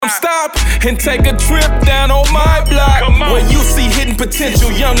and take a trip down on my block. Where you see hidden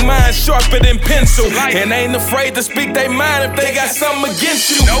potential, young minds sharper than pencil, and ain't afraid to speak their mind if they got something against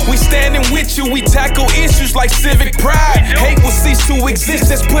you. We standing with you, we tackle issues like civic pride. Hate will cease to exist,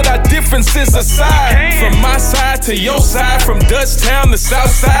 let's put our differences aside. From my side to your side, from Dutchtown to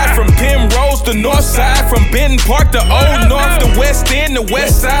Southside, from Penrose to Northside, from Benton Park to Old North, the West End to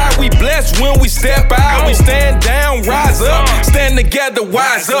West Side. We blessed when we step out, we stand down, rise up, stand together,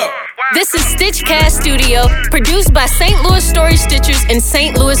 wise up. This is Stitchcast Studio, produced by St. Louis Story Stitchers in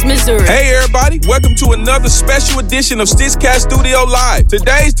St. Louis, Missouri. Hey everybody, welcome to another special edition of Stitchcast Studio Live.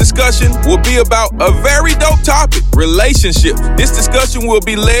 Today's discussion will be about a very dope topic, relationships. This discussion will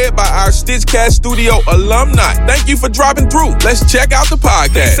be led by our Stitchcast Studio alumni. Thank you for dropping through. Let's check out the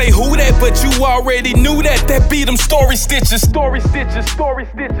podcast. They say who that, but you already knew that. That be them story stitches, story stitches, story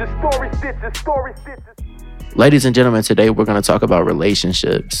stitches, story stitches, story stitches. Ladies and gentlemen, today we're going to talk about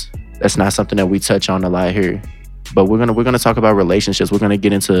relationships. That's not something that we touch on a lot here, but we're gonna talk about relationships. We're gonna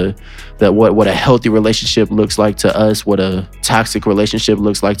get into what a healthy relationship looks like to us, what a toxic relationship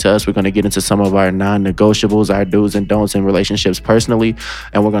looks like to us. We're gonna get into some of our non-negotiables, our do's and don'ts in relationships personally,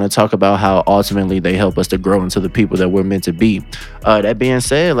 and we're gonna talk about how ultimately they help us to grow into the people that we're meant to be. That being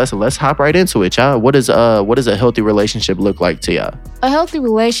said, let's hop right into it, y'all. What does a healthy relationship look like to y'all? A healthy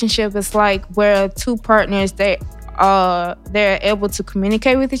relationship is like where two partners they're able to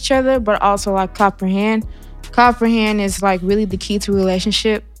communicate with each other, but also like comprehend. Comprehend is like really the key to a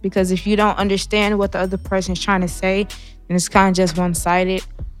relationship, because if you don't understand what the other person is trying to say, then it's kind of just one-sided.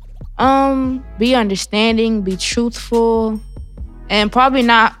 Be understanding, be truthful, and probably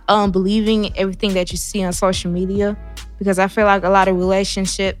not believing everything that you see on social media, because I feel like a lot of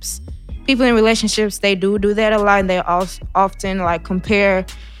people in relationships, they do that a lot, and they often like compare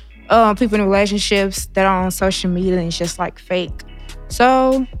people in relationships that are on social media, and it's just like fake.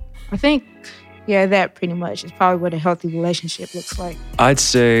 So I think, that pretty much is probably what a healthy relationship looks like. I'd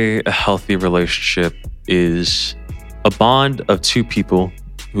say a healthy relationship is a bond of two people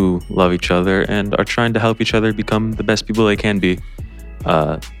who love each other and are trying to help each other become the best people they can be.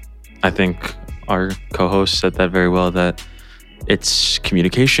 I think our co-host said that very well, that it's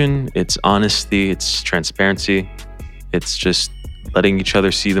communication, it's honesty, it's transparency, it's just letting each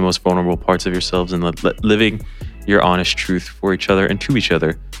other see the most vulnerable parts of yourselves and living your honest truth for each other and to each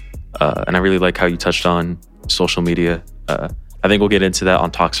other. And I really like how you touched on social media. I think we'll get into that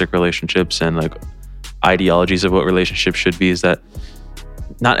on toxic relationships and like ideologies of what relationships should be, is that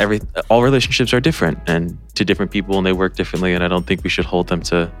all relationships are different and to different people, and they work differently. And I don't think we should hold them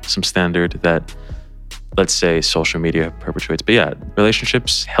to some standard that, let's say, social media perpetuates. But yeah,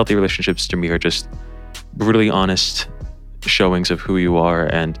 healthy relationships to me are just brutally honest showings of who you are,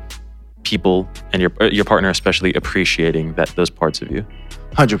 and people and your partner especially appreciating those parts of you.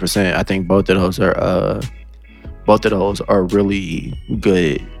 100%. I think both of those are really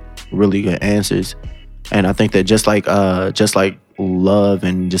good answers. And I think that just like love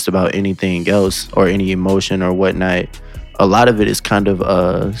and just about anything else or any emotion or whatnot, a lot of it is kind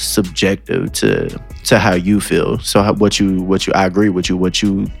of subjective to how you feel. So I agree with you.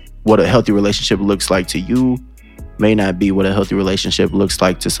 What a healthy relationship looks like to you may not be what a healthy relationship looks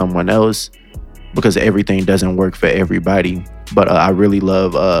like to someone else, because everything doesn't work for everybody. But I really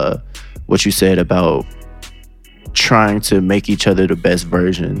love what you said about trying to make each other the best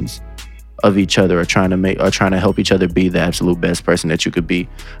versions of each other, or trying to help each other be the absolute best person that you could be.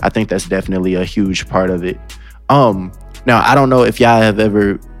 I think that's definitely a huge part of it. Now, I don't know if y'all have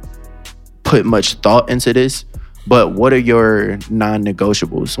ever put much thought into this, but what are your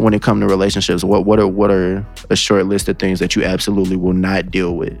non-negotiables when it comes to relationships? What are a short list of things that you absolutely will not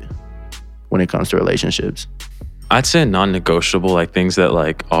deal with when it comes to relationships? I'd say non-negotiable, like things that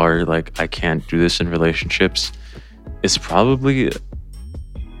are I can't do this in relationships, is probably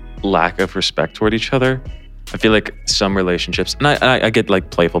lack of respect toward each other. I feel like some relationships, and I get like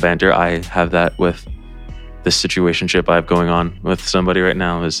playful banter. I have that with this situationship I have going on with somebody right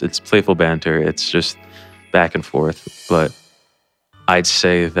now. It's playful banter. It's just back and forth. But I'd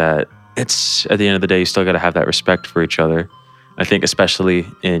say that it's, at the end of the day, you still got to have that respect for each other. I think especially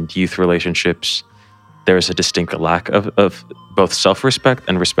in youth relationships, there's a distinct lack of both self-respect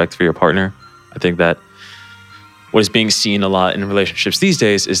and respect for your partner. I think that what is being seen a lot in relationships these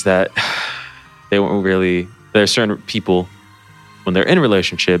days is that there are certain people when they're in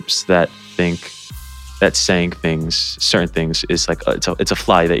relationships that think that saying certain things is like, it's a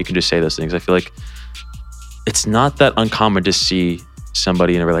fly that you can just say those things. I feel like it's not that uncommon to see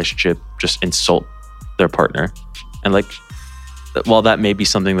somebody in a relationship just insult their partner. And like, while that may be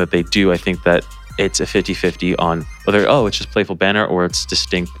something that they do, I think that it's a 50-50 on whether, it's just playful banter or it's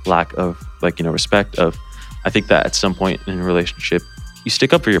distinct lack of like, you know, respect of, I think that at some point in a relationship, you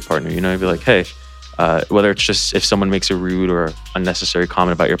stick up for your partner, you know, you'd be like, hey, whether it's just if someone makes a rude or unnecessary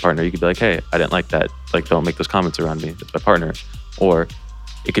comment about your partner, you could be like, hey, I didn't like that. Like, don't make those comments around me. That's my partner. Or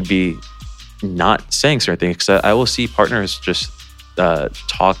it could be not saying certain things, because I will see partners just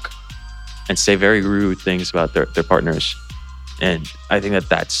talk and say very rude things about their partners. And I think that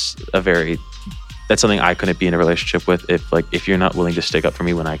that's something I couldn't be in a relationship with if you're not willing to stick up for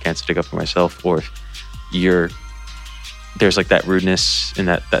me when I can't stick up for myself, or if there's like that rudeness in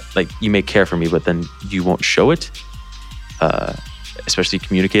that like you may care for me, but then you won't show it, especially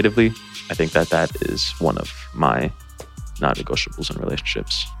communicatively. I think that is one of my non-negotiables in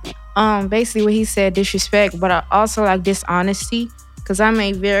relationships. Basically what he said, disrespect, but I also like dishonesty, because I'm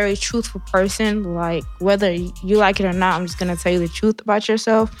a very truthful person. Like, whether you like it or not, I'm just gonna tell you the truth about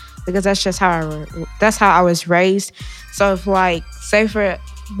yourself, because that's just how I was raised. So if, like, say for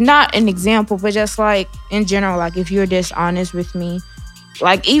not an example, but just like in general, like if you're dishonest with me,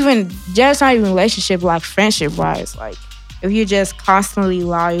 like even just not even relationship, like friendship wise, like if you just constantly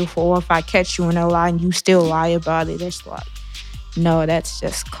lie, or if I catch you in a lie and you still lie about it, it's like, no, that's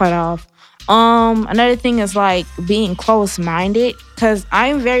just cut off. Another thing is like being close-minded, because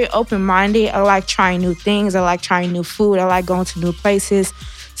I'm very open-minded. I like trying new things. I like trying new food. I like going to new places.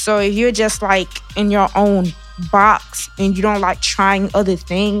 So if you're just like in your own box and you don't like trying other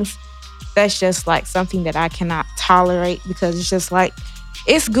things, that's just like something that I cannot tolerate, because it's just like,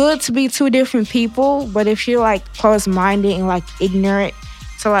 it's good to be two different people, but if you're like close-minded and like ignorant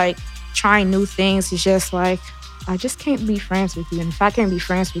to like trying new things, it's just like, I just can't be friends with you. And if I can't be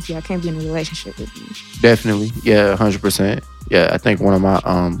friends with you, I can't be in a relationship with you. Definitely. Yeah, 100%. Yeah, I think one of my,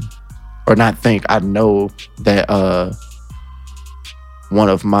 I know that one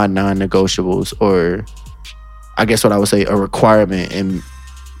of my non-negotiables, or I guess what I would say a requirement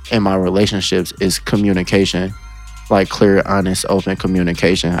in my relationships, is communication. Like clear, honest, open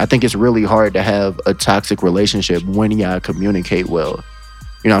communication. I think it's really hard to have a toxic relationship when y'all communicate well.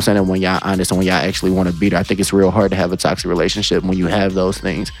 You know what I'm saying? And when y'all honest and when y'all actually want to be there. I think it's real hard to have a toxic relationship when you have those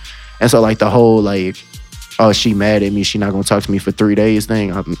things. And so like the whole like, oh, she mad at me, she not gonna talk to me for 3 days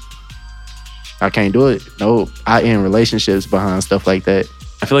thing, I can't do it. No, I end relationships behind stuff like that.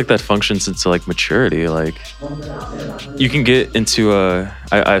 I feel like that functions into like maturity. Like you can get into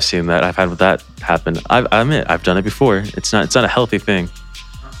I've seen that. I've had that happen. I admit I've done it before. It's not a healthy thing.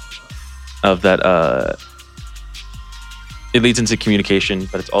 Of that, it leads into communication,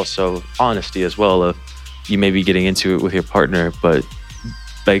 but it's also honesty as well. Of you may be getting into it with your partner, but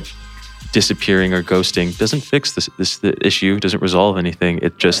like disappearing or ghosting doesn't fix the issue. Doesn't resolve anything.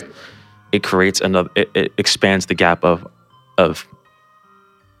 It creates another. It expands the gap of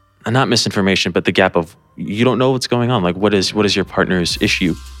not misinformation, but the gap of you don't know what's going on. Like what is your partner's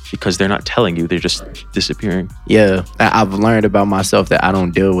issue, because they're not telling you. They're just disappearing. Yeah, I've learned about myself that I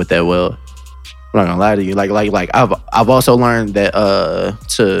don't deal with that well. I'm not gonna lie to you. Like I've also learned that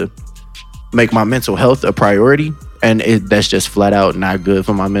to make my mental health a priority, and that's just flat out not good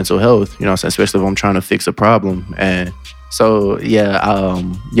for my mental health. You know what I'm saying? Especially if I'm trying to fix a problem. And so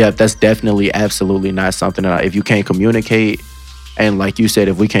yeah, that's definitely absolutely not something that if you can't communicate, and like you said,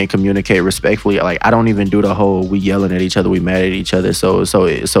 if we can't communicate respectfully, like I don't even do the whole we yelling at each other, we mad at each other. So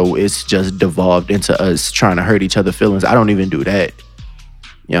it's just devolved into us trying to hurt each other's feelings. I don't even do that.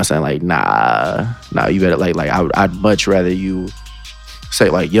 You know what I'm saying? Like, nah, you better like I'd much rather you say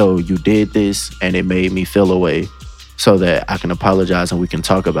like, yo, you did this and it made me feel away, so that I can apologize and we can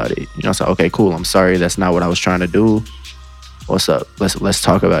talk about it. You know what I'm saying? Okay, cool. I'm sorry. That's not what I was trying to do. What's up? Let's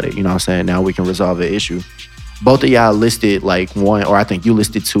talk about it. You know what I'm saying? Now we can resolve the issue. Both of y'all listed like one, or I think you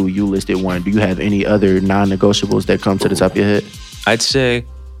listed two, you listed one. Do you have any other non-negotiables that come to the top of your head? I'd say,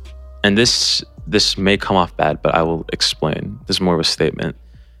 and this may come off bad, but I will explain. This is more of a statement.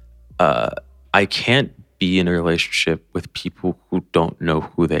 I can't be in a relationship with people who don't know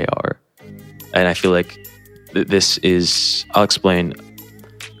who they are. And I feel like I'll explain.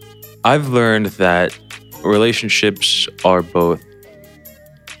 I've learned that relationships are both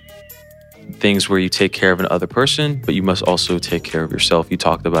things where you take care of another person, but you must also take care of yourself. You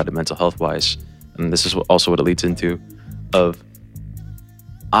talked about it mental health wise. And this is also what it leads into of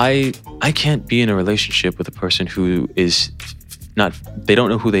I can't be in a relationship with a person who is they don't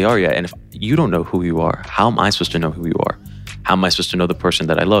know who they are yet. And if you don't know who you are, how am I supposed to know who you are? How am I supposed to know the person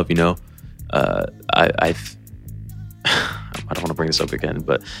that I love, you know? I don't want to bring this up again,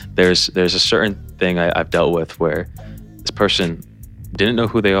 but there's a certain thing I've dealt with where this person didn't know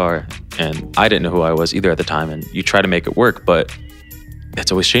who they are and I didn't know who I was either at the time. And you try to make it work, but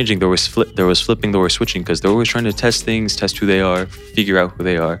it's always changing. There was flipping, there was switching, because they're always trying to test things, test who they are, figure out who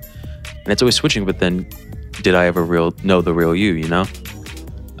they are. and it's always switching. But then, did I ever know the real you? You know,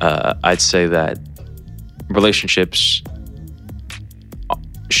 I'd say that relationships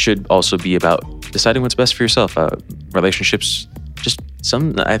should also be about deciding what's best for yourself. Relationships,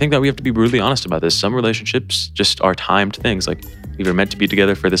 I think that we have to be brutally honest about this. Some relationships just are timed things. Like, we were meant to be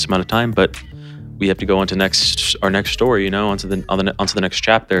together for this amount of time, but we have to go on to our next story, you know, onto the next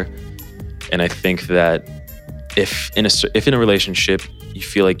chapter. And I think that if in a relationship you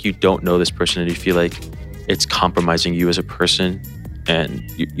feel like you don't know this person and you feel like it's compromising you as a person, and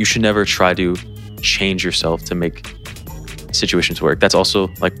you should never try to change yourself to make situations work. That's also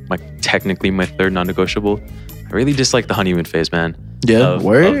like technically my third non-negotiable. I really dislike the honeymoon phase, man. Yeah, of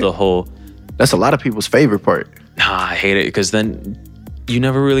the whole. That's a lot of people's favorite part. Nah, I hate it because then you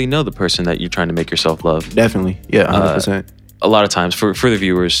never really know the person that you're trying to make yourself love. Definitely, yeah, 100%. A lot of times, for the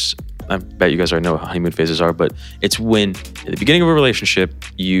viewers, I bet you guys already know what honeymoon phases are, but it's when at the beginning of a relationship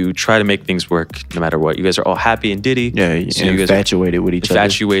you try to make things work no matter what. You guys are all happy and diddy. Yeah, so you infatuated with each other.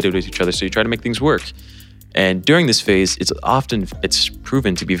 Infatuated with each other, so you try to make things work. And during this phase, it's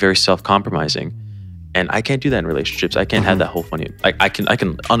proven to be very self-compromising. And I can't do that in relationships. I can't have that whole funny. I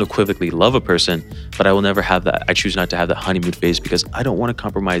can unequivocally love a person, but I will never have that. I choose not to have that honeymoon phase because I don't want to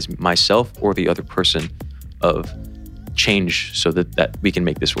compromise myself or the other person of change so that we can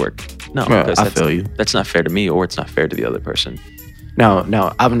make this work. No, because I feel you. That's not fair to me, or it's not fair to the other person.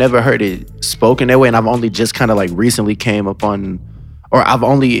 Now, I've never heard it spoken that way, and I've only just kind of like recently came upon, or I've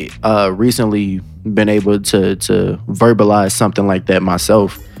only recently been able to verbalize something like that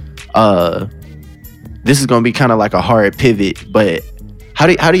myself. This is gonna be kind of like a hard pivot, but how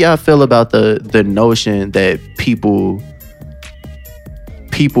do y'all feel about the notion that people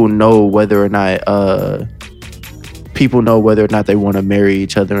know whether or not they want to marry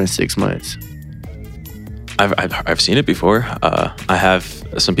each other in 6 months? I've seen it before. I have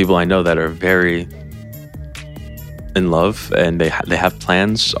some people I know that are very in love, and they have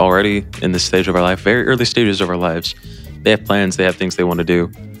plans already in this stage of our life, very early stages of our lives. They have plans. They have things they want to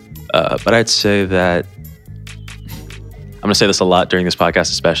do. But I'd say that I'm going to say this a lot during this podcast,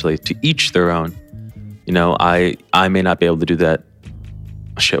 especially to each their own. You know, I may not be able to do that.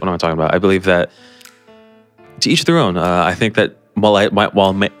 Shit, what am I talking about? I believe that to each their own. I think that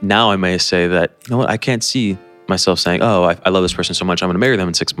now I may say that, you know what, I can't see myself saying, oh, I love this person so much, I'm going to marry them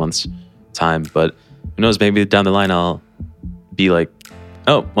in 6 months' time. But who knows, maybe down the line I'll be like,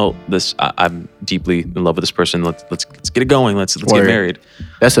 oh, well, I'm deeply in love with this person. Let's get it going. Let's get married.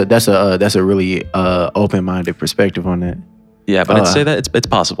 That's a really open-minded perspective on that. Yeah, but I'd say that it's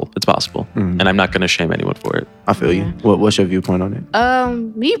possible. It's possible, and I'm not going to shame anyone for it. I feel you. What's your viewpoint on it?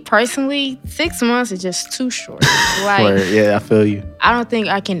 Me personally, 6 months is just too short. Like, yeah, I feel you. I don't think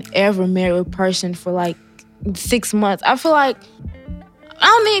I can ever marry a person for like 6 months. I feel like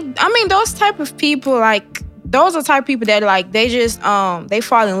I mean those type of people, like, those are the type of people that like they just they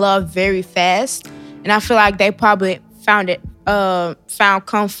fall in love very fast, and I feel like they probably found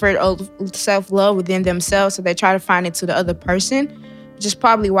comfort or self-love within themselves, so they try to find it to the other person, which is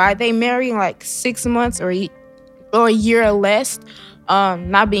probably why they marry in like 6 months or a year or less.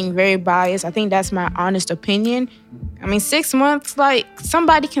 Not being very biased, I think that's my honest opinion. I mean, 6 months, like,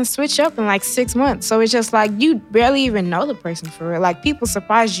 somebody can switch up in like 6 months, so it's just like you barely even know the person for real. Like, people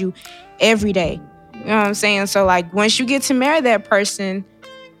surprise you every day. You know what I'm saying? So, like, once you get to marry that person,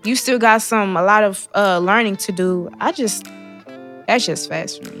 you still got a lot of learning to do. That's just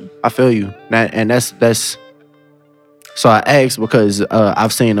fast for me. I feel you. That's. So I asked because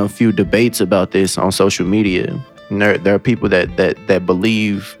I've seen a few debates about this on social media. And there are people that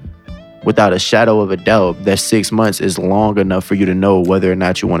believe without a shadow of a doubt that 6 months is long enough for you to know whether or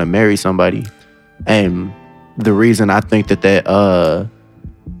not you want to marry somebody. And the reason I think that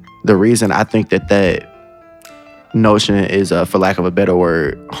notion is, for lack of a better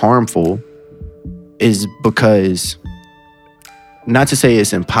word, harmful, is because, not to say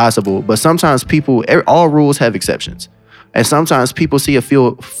it's impossible, but sometimes all rules have exceptions. And sometimes people see a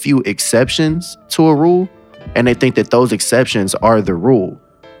few exceptions to a rule, and they think that those exceptions are the rule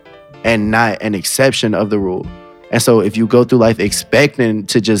and not an exception of the rule. And so if you go through life expecting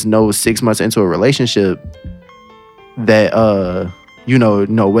to just know 6 months into a relationship that,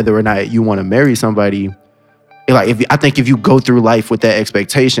 know whether or not you want to marry somebody, like, I think if you go through life with that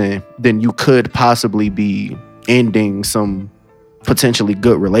expectation, then you could possibly be ending some potentially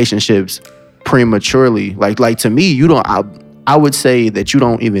good relationships prematurely. Like to me, I would say that you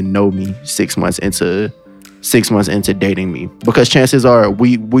don't even know me 6 months into dating me, because chances are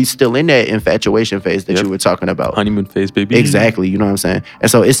we still in that infatuation phase that you were talking about. Honeymoon phase, baby. Exactly. You know what I'm saying?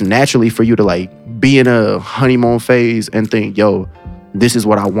 And so it's naturally for you to like be in a honeymoon phase and think, yo, this is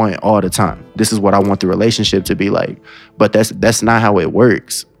what I want all the time. This is what I want the relationship to be like. But that's not how it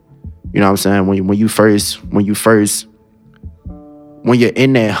works. You know what I'm saying? When you're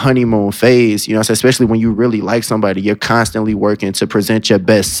in that honeymoon phase, you know what I'm saying? Especially when you really like somebody, you're constantly working to present your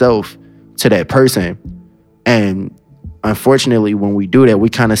best self to that person. And unfortunately, when we do that, we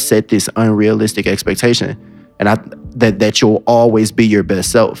kind of set this unrealistic expectation. And that you'll always be your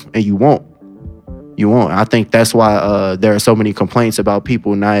best self. And you won't. You won't. I think that's why there are so many complaints about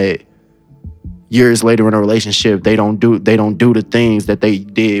people not years later in a relationship, they don't do the things that they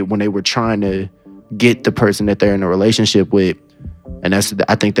did when they were trying to get the person that they're in a relationship with. And I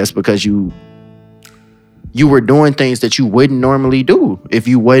think that's because you were doing things that you wouldn't normally do if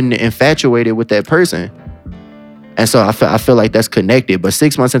you wasn't infatuated with that person. And so I feel like that's connected. But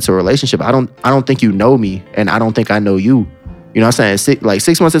 6 months into a relationship, I don't think you know me, and I don't think I know you. You know what I'm saying?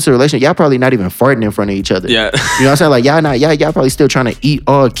 6 months into a relationship, y'all probably not even farting in front of each other. Yeah. You know what I'm saying? Like y'all probably still trying to eat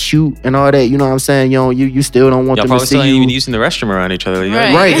all cute and all that. You know what I'm saying? You still don't want y'all them to see you. Y'all probably still even using the restroom around each other.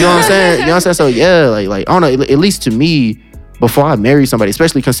 Right. You know what I'm saying? You know what I'm saying? So yeah, like I don't know. At least to me, before I marry somebody,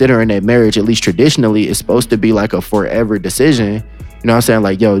 especially considering that marriage, at least traditionally, is supposed to be like a forever decision. You know what I'm saying?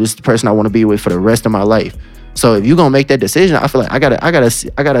 Like, yo, this is the person I want to be with for the rest of my life. So if you're gonna make that decision, I feel like I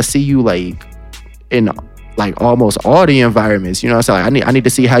gotta see you like in like almost all the environments. You know what I'm saying? Like, I need to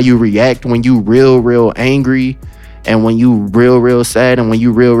see how you react when you real angry, and when you real sad, and when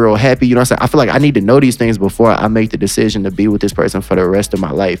you real happy. You know what I'm saying? I feel like I need to know these things before I make the decision to be with this person for the rest of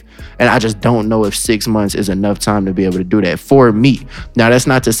my life. And I just don't know if 6 months is enough time to be able to do that for me. Now, that's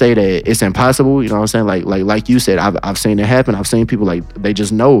not to say that it's impossible. You know what I'm saying? Like you said, I've seen it happen. I've seen people like they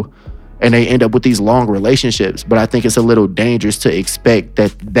just know, and they end up with these long relationships. But I think it's a little dangerous to expect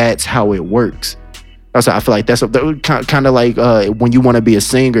that that's how it works. I feel like that's kind of like when you want to be a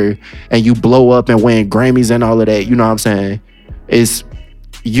singer and you blow up and win Grammys and all of that. You know what I'm saying? Is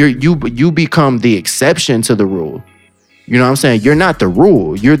you become the exception to the rule. You know what I'm saying? You're not the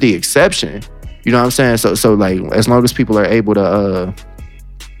rule. You're the exception. You know what I'm saying? So like, as long as people are able to,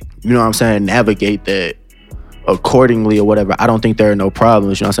 you know what I'm saying, navigate that accordingly or whatever, I don't think there are no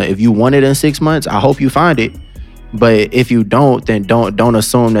problems. You know what I'm saying? If you want it in 6 months, I hope you find it. But if you don't, then don't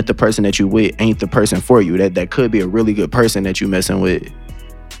assume that the person that you with ain't the person for you. That could be a really good person that you messing with.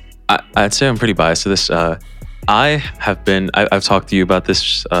 I'd say I'm pretty biased to this. I've talked to you about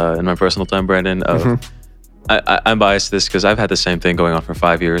this in my personal time, Brandon. I'm biased to this because I've had the same thing going on for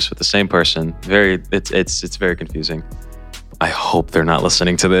 5 years with the same person. It's very confusing. I hope they're not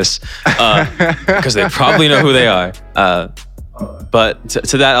listening to this because they probably know who they are. But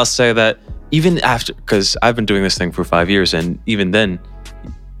to that, I'll say that even after, because I've been doing this thing for 5 years, and even then,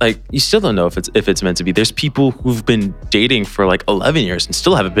 like, you still don't know if it's meant to be. There's people who've been dating for like 11 years and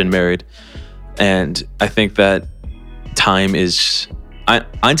still haven't been married. And I think that time is,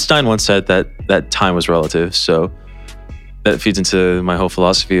 Einstein once said that time was relative. So that feeds into my whole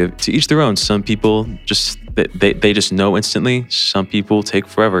philosophy of to each their own. Some people just, they just know instantly. Some people take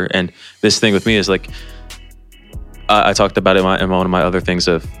forever. And this thing with me is like, I talked about it in one of my other things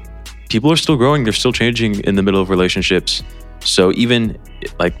of, people are still growing, they're still changing in the middle of relationships. So even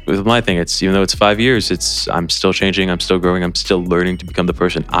like with my thing, it's, even though it's 5 years, I'm still changing, I'm still growing, I'm still learning to become the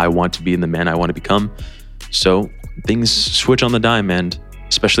person I want to be and the man I want to become. So things switch on the dime, and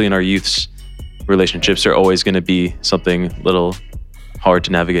especially in our youths, relationships are always going to be something a little hard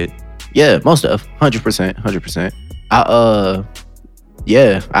to navigate. Yeah, most of 100%.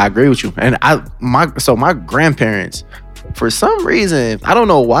 Yeah, I agree with you. And my grandparents, for some reason, I don't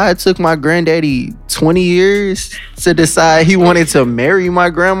know why it took my granddaddy 20 years to decide he wanted to marry my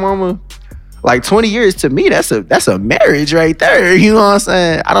grandmama. Like 20 years to me, that's a marriage right there. You know what I'm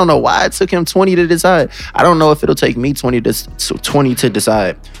saying? I don't know why it took him 20 to decide. I don't know if it'll take me 20 to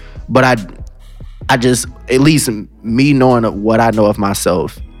decide. But I just, at least me knowing what I know of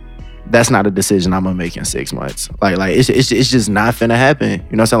myself, that's not a decision I'm gonna make in 6 months. Like it's just not finna happen. You know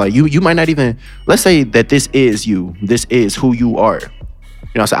what I'm saying? Like you might not even, let's say that this is you. This is who you are. You know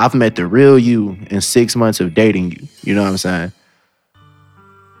what I'm saying? I've met the real you in 6 months of dating you. You know what I'm saying?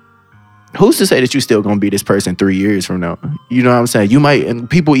 Who's to say that you're still gonna be this person 3 years from now? You know what I'm saying? You might, and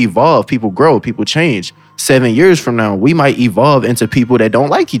people evolve, people grow, people change. 7 years from now, we might evolve into people that don't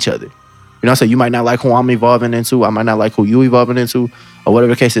like each other. You know what I'm saying? You might not like who I'm evolving into. I might not like who you evolving into, or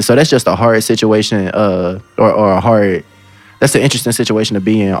whatever the case is. So that's just a hard situation, that's an interesting situation to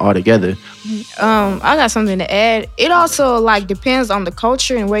be in altogether. I got something to add. It also like depends on the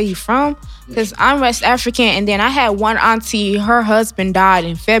culture and where you're from. Because I'm West African, and then I had one auntie, her husband died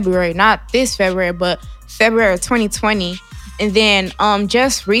in February, not this February, but February of 2020. And then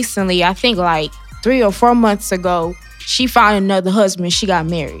just recently, I think like 3 or 4 months ago, she found another husband. She got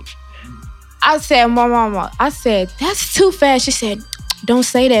married. I said, my mama, that's too fast. She said, don't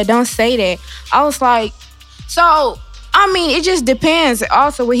say that. Don't say that. I was like, so, I mean, it just depends.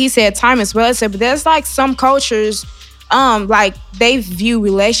 Also, what he said, time is relative. But there's like some cultures, like they view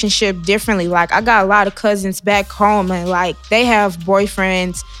relationship differently. Like I got a lot of cousins back home and like they have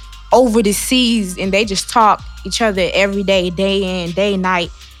boyfriends over the seas and they just talk each other every day, day in, day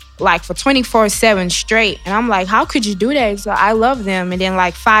night, like for 24/7 straight. And I'm like, how could you do that? So I love them. And then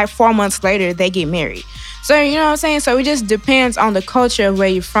like 4 months later, they get married. So, you know what I'm saying? So it just depends on the culture of where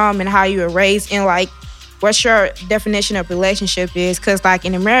you're from and how you were raised and like what your definition of relationship is. Because like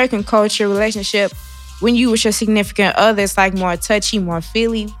in American culture, relationship, when you with your significant other, it's like more touchy, more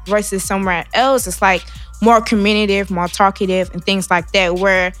feely, versus somewhere else, it's like more communicative, more talkative, and things like that,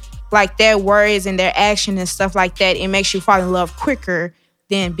 where like their words and their action and stuff like that, it makes you fall in love quicker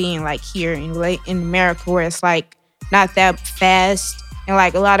than being like here in America, where it's like not that fast. And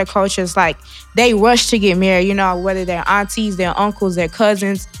like a lot of cultures, like they rush to get married, you know, whether they're aunties, their uncles, their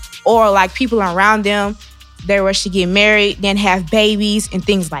cousins, or like people around them, they rush to get married, then have babies and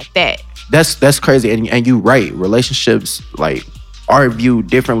things like that. That's crazy, and you right. Relationships like are viewed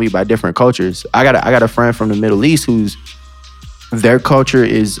differently by different cultures. I got a friend from the Middle East whose their culture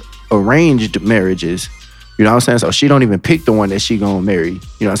is arranged marriages. You know what I'm saying? So she don't even pick the one that she gonna marry. You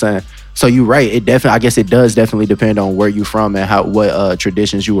know what I'm saying? So you right. I guess it does definitely depend on where you from and what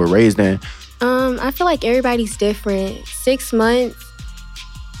traditions you were raised in. I feel like everybody's different. 6 months.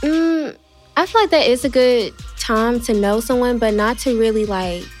 I feel like that is a good time to know someone, but not to really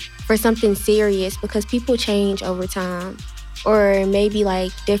like for something serious, because people change over time, or maybe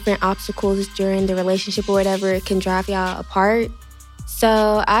like different obstacles during the relationship or whatever can drive y'all apart.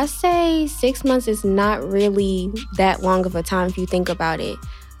 So I say 6 months is not really that long of a time if you think about it,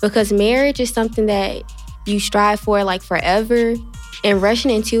 because marriage is something that you strive for like forever, and rushing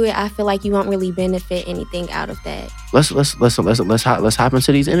into it, I feel like you won't really benefit anything out of that. Let's hop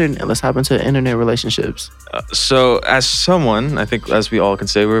into these internet. Let's hop into internet relationships. So, as someone, I think, as we all can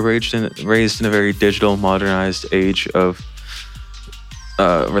say, we're raised in a very digital, modernized age of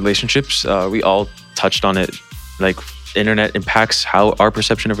relationships. We all touched on it. Like, internet impacts how our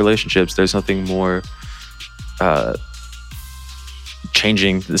perception of relationships. There's nothing more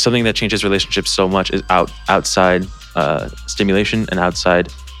changing. Something that changes relationships so much is outside stimulation and outside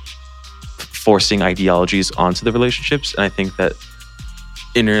forcing ideologies onto the relationships. And I think that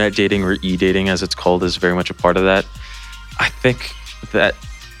internet dating, or e-dating as it's called, is very much a part of that.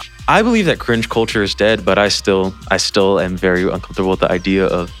 I believe that cringe culture is dead, but I still am very uncomfortable with the idea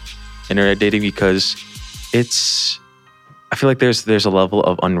of internet dating, because I feel like there's a level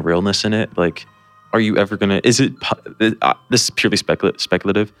of unrealness in it. Like, are you ever gonna, this is purely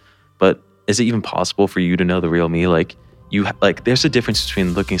speculative, but is it even possible for you to know the real me? Like, there's a difference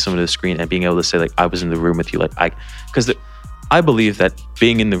between looking at someone at the screen and being able to say, like, I was in the room with you. Like, because I believe that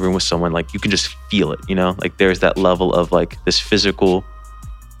being in the room with someone, like, you can just feel it, you know? Like, there's that level of, like, this physical,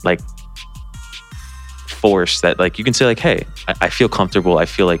 like, force that, like, you can say, like, hey, I feel comfortable. I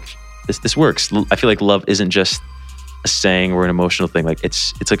feel like this works. I feel like love isn't just a saying or an emotional thing. Like,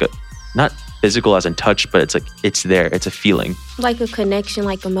 it's like not physical as in touch, but it's like, it's there. It's a feeling. Like a connection,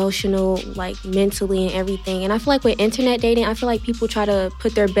 like emotional, like mentally and everything. And I feel like with internet dating, I feel like people try to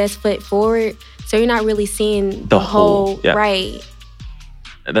put their best foot forward. So you're not really seeing the whole, yeah. Right.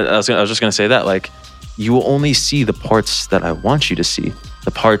 I was just going to say that, like, you will only see the parts that I want you to see.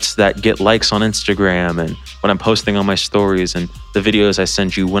 The parts that get likes on Instagram and when I'm posting on my stories, and the videos I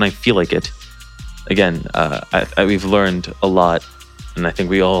send you when I feel like it. Again, we've learned a lot. And I think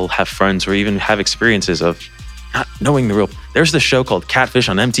we all have friends or even have experiences of not knowing the real. There's this show called Catfish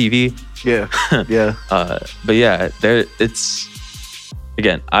on MTV. Yeah, yeah. But yeah, it's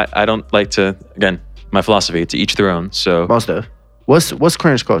again. I don't like to. Again, my philosophy, to each their own. So most of what's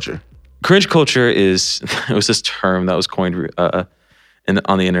cringe culture? Cringe culture is it was this term that was coined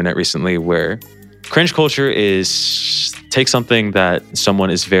on the internet recently, where cringe culture is take something that someone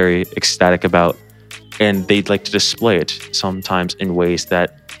is very ecstatic about, and they'd like to display it sometimes in ways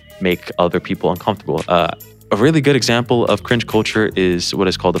that make other people uncomfortable. A really good example of cringe culture is what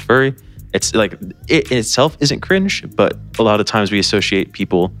is called a furry. It's like, it in itself isn't cringe, but a lot of times we associate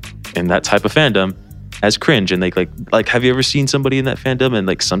people in that type of fandom as cringe. And like, have you ever seen somebody in that fandom and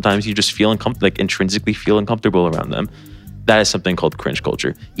like sometimes you just feel like intrinsically feel uncomfortable around them? That is something called cringe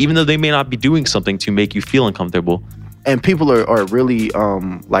culture. Even though they may not be doing something to make you feel uncomfortable. And people are really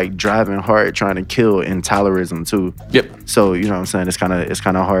like driving hard trying to kill intolerism too. Yep. So you know what I'm saying, it's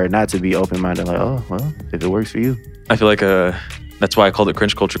kind of hard not to be open-minded, like, oh well, if it works for you. I feel like that's why I called it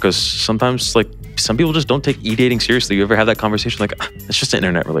cringe culture, because sometimes like some people just don't take e-dating seriously. You ever have that conversation like, it's just an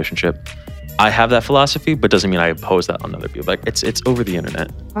internet relationship? I have that philosophy, but doesn't mean I oppose that on other people. Like, it's over the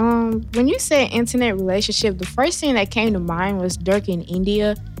internet. When you say internet relationship, the first thing that came to mind was Dirk and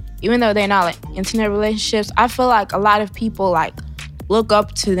India. Even though they're not like internet relationships, I feel like a lot of people like look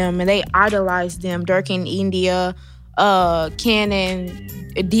up to them and they idolize them. Dirk and India, Ken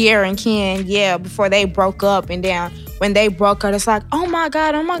and Dear and Ken, before they broke up, and then when they broke up, it's like, oh my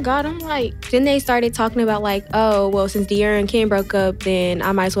God. I'm like, then they started talking about like, oh, well, since Dear and Ken broke up, then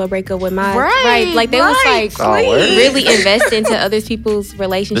I might as well break up with mine. Right. Like they was like really invest into other people's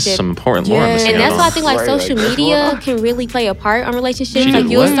relationships. This is some important lore. And that's why I think like social media can really play a part on relationships. Like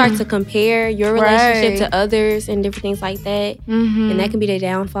you'll start to compare your relationship to others and different things like that. And that can be the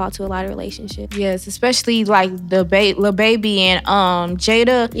downfall to a lot of relationships. Yes, especially like the Lil Baby and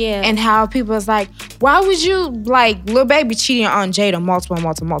Jada. Yeah. And how people is like, why would you like Lil Baby cheating on Jada multiple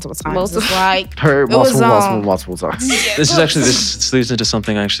times? It's like her multiple times. This leads into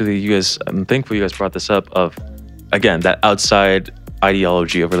something actually you guys, I'm thankful you guys brought this up of, again, that outside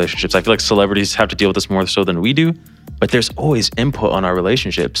ideology of relationships. I feel like celebrities have to deal with this more so than we do, but there's always input on our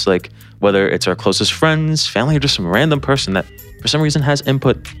relationships. Like whether it's our closest friends, family, or just some random person that for some reason has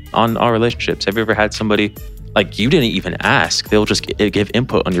input on our relationships. Have you ever had somebody like you didn't even ask? They'll just give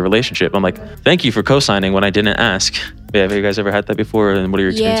input on your relationship. I'm like, thank you for co-signing when I didn't ask. Yeah, have you guys ever had that before? And what are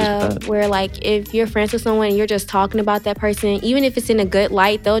your experiences with that? Where like if you're friends with someone and you're just talking about that person, even if it's in a good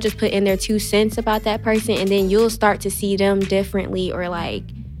light, they'll just put in their 2 cents about that person, and then you'll start to see them differently, or like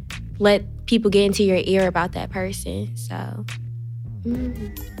let people get into your ear about that person. So.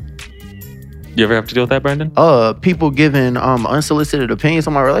 You ever have to deal with that, Brandon? People giving unsolicited opinions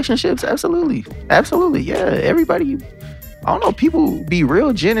on my relationships? Absolutely. Yeah. Everybody, I don't know, people be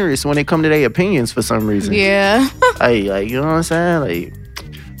real generous when they come to their opinions for some reason. Yeah. Like, you know what I'm saying? Like,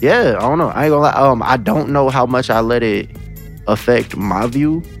 yeah, I don't know. I ain't gonna lie. I don't know how much I let it affect my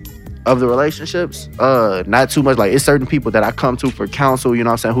view of the relationships. Not too much. Like, it's certain people that I come to for counsel, you know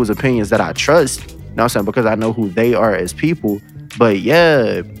what I'm saying, whose opinions that I trust, you know what I'm saying, because I know who they are as people. But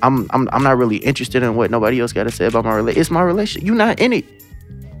yeah, I'm not really interested in what nobody else got to say about my relationship. It's my relationship. You're not in it. You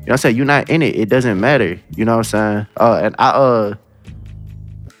know what I'm saying? You're not in it. It doesn't matter. You know what I'm saying? And I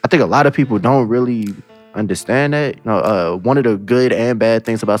think a lot of people don't really understand that. You know, one of the good and bad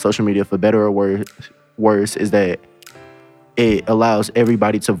things about social media, for better or worse, is that it allows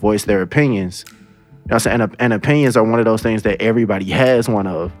everybody to voice their opinions. You know what I'm saying? And opinions are one of those things that everybody has one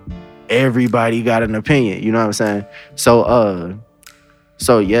of. Everybody got an opinion, you know what I'm saying? So other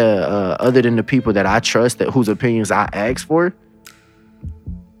than the people that I trust, that whose opinions I ask for,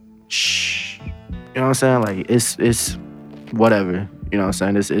 you know what I'm saying? Like it's whatever, you know what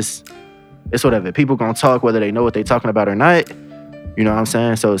I'm saying? It's whatever. People gonna talk whether they know what they talking about or not, you know what I'm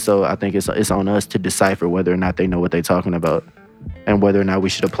saying? So I think it's on us to decipher whether or not they know what they talking about, and whether or not we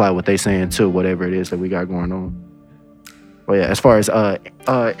should apply what they saying to whatever it is that we got going on. But yeah, as far as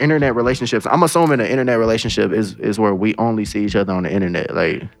internet relationships, I'm assuming an internet relationship is where we only see each other on the internet.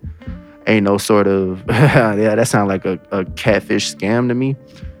 Like, ain't no sort of yeah, that sounds like a catfish scam to me.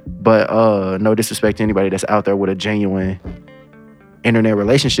 But no disrespect to anybody that's out there with a genuine internet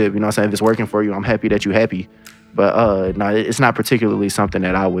relationship. You know what I'm saying? If it's working for you, I'm happy that you're happy. But no, it's not particularly something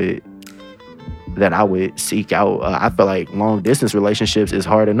that I would seek out. I feel like long distance relationships is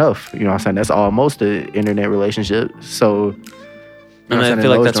hard enough. You know what I'm saying? That's almost the internet relationship. So, and I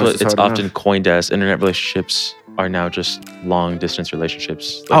feel like that's what it's often coined as. Internet relationships are now just long distance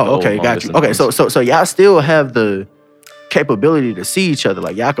relationships. Like okay, got you. Okay, so y'all still have the capability to see each other.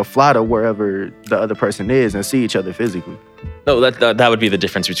 Like y'all can fly to wherever the other person is and see each other physically. No, that would be the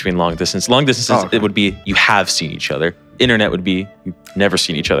difference between long distance. Long distance, it would be you have seen each other. Internet would be you've never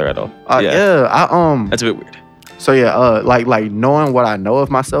seen each other at all. That's a bit weird. So yeah, like knowing what I know of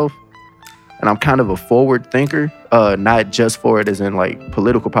myself, and I'm kind of a forward thinker. Not just forward as in like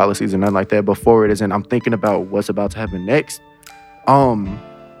political policies and nothing like that, but forward as in I'm thinking about what's about to happen next.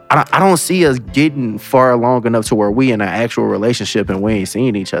 I don't see us getting far along enough to where we in an actual relationship and we ain't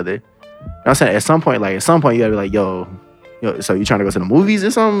seeing each other. You know what I'm saying? At some point you gotta be like, yo, so you trying to go to the movies or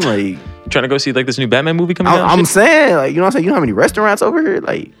something? Like, you trying to go see like this new Batman movie coming out? I'm saying, like, you know what I'm saying? You know how many restaurants over here?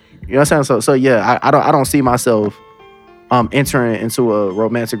 Like, you know what I'm saying? So yeah, I don't see myself entering into a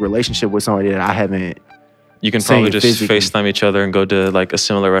romantic relationship with somebody that I haven't. You can probably just FaceTime each other and go to like a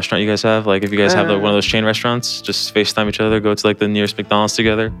similar restaurant you guys have. Like if you guys have like one of those chain restaurants, just FaceTime each other, go to like the nearest McDonald's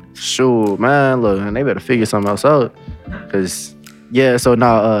together. Sure, man. Look, and they better figure something else out. Cause yeah, so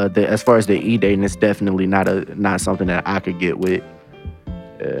now as far as the e-dating, it's definitely not something that I could get with.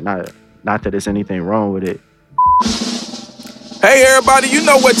 Not that there's anything wrong with it. Hey everybody, you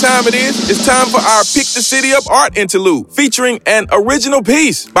know what time it is. It's time for our Pick the City Up art interlude, featuring an original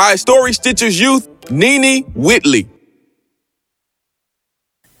piece by Story Stitchers youth, Nene Whitley.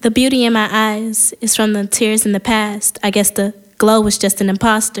 The beauty in my eyes is from the tears in the past. I guess the glow was just an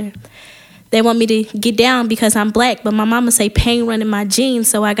imposter. They want me to get down because I'm black, but my mama say pain run in my genes,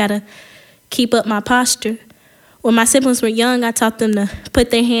 so I gotta keep up my posture. When my siblings were young, I taught them to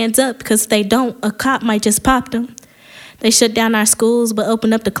put their hands up, because if they don't, a cop might just pop them. They shut down our schools but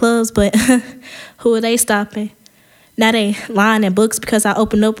opened up the clubs, but who are they stopping? Now they lying in books because I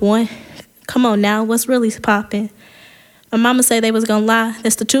opened up one. Come on now, what's really popping? My mama said they was gonna lie.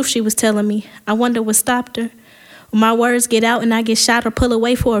 That's the truth she was telling me. I wonder what stopped her. When my words get out and I get shot or pull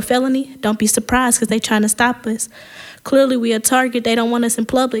away for a felony, don't be surprised because they trying to stop us. Clearly we a target. They don't want us in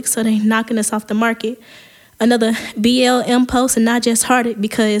public, so they knocking us off the market. Another BLM post, and not just hearted,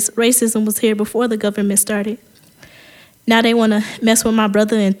 because racism was here before the government started. Now they want to mess with my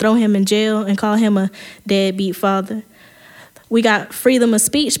brother and throw him in jail and call him a deadbeat father. We got freedom of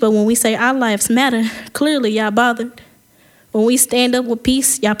speech, but when we say our lives matter, clearly y'all bothered. When we stand up with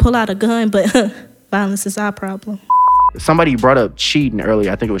peace, y'all pull out a gun, but violence is our problem. Somebody brought up cheating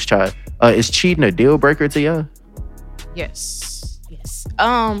earlier. I think it was Chad. Is cheating a deal breaker to y'all? Yes.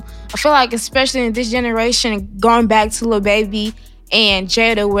 I feel like especially in this generation, going back to Lil Baby and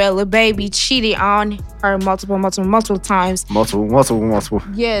Jada, where Lil Baby cheated on her multiple times. Multiple.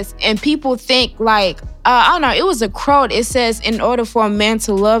 Yes, and people think like, I don't know, it was a quote. It says, in order for a man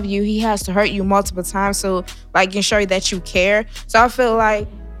to love you, he has to hurt you multiple times, so like ensure that you care. So I feel like,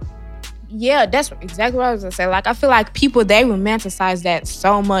 yeah, that's exactly what I was gonna say. Like, I feel like people, they romanticize that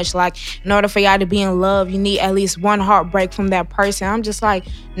so much. Like, in order for y'all to be in love, you need at least one heartbreak from that person. I'm just like,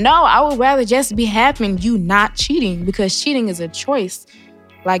 no, I would rather just be happy and you not cheating, because cheating is a choice.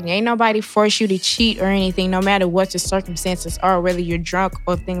 Like, ain't nobody force you to cheat or anything, no matter what the circumstances are, whether you're drunk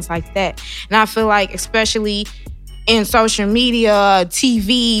or things like that. And I feel like, especially in social media,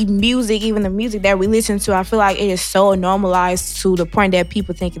 TV, music, even the music that we listen to, I feel like it is so normalized to the point that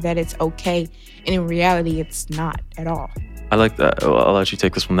people think that it's okay. And in reality, it's not at all. I like that. I'll let you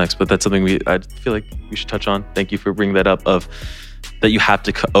take this one next, but that's something I feel like we should touch on. Thank you for bringing that up, of that you have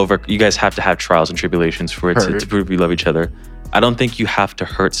to you guys have to have trials and tribulations for it to prove you love each other. I don't think you have to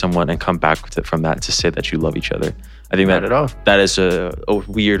hurt someone and come back with it from that to say that you love each other. I think that is a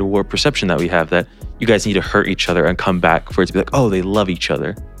weird warped perception that we have, that you guys need to hurt each other and come back for it to be like, oh, they love each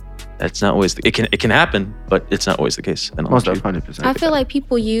other. That's not always it can happen, but it's not always the case. And most 100%. I feel like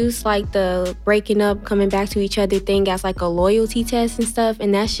people use like the breaking up, coming back to each other thing as like a loyalty test and stuff,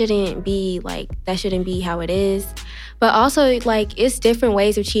 and that shouldn't be how it is. But also, like, it's different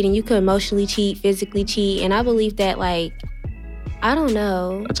ways of cheating. You could emotionally cheat, physically cheat, and I believe that, like, I don't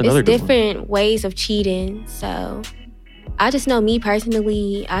know. It's different ways of cheating. So I just know, me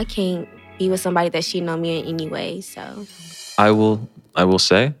personally, I can't be with somebody that's cheating on me in any way. So I will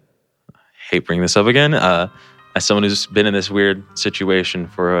say, I hate bringing this up again. As someone who's been in this weird situation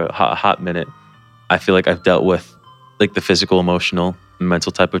for a hot minute, I feel like I've dealt with like the physical, emotional,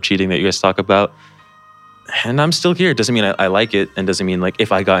 mental type of cheating that you guys talk about. And I'm still here. It doesn't mean I like it, and doesn't mean like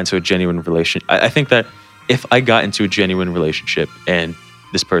if I got into a genuine relationship. I think that if I got into a genuine relationship and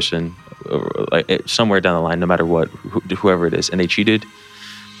this person, like somewhere down the line, no matter what, whoever it is, and they cheated,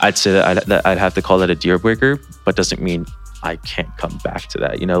 I'd say that I'd have to call that a deal breaker, but doesn't mean I can't come back to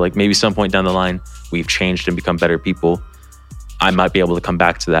that. You know, like maybe some point down the line, we've changed and become better people. I might be able to come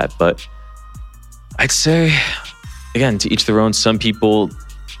back to that, but I'd say, again, to each their own. Some people,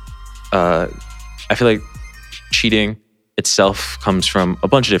 I feel like cheating itself comes from a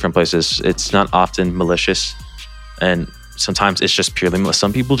bunch of different places. It's not often malicious, and sometimes it's just purely malicious.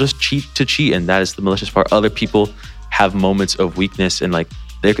 Some people just cheat to cheat, and that is the malicious part. Other people have moments of weakness, and like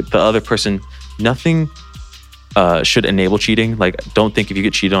the other person, nothing should enable cheating. Like, don't think if you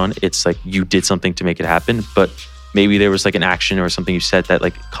get cheated on, it's like you did something to make it happen, but maybe there was like an action or something you said that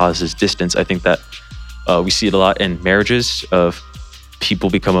like causes distance. I think that we see it a lot in marriages, of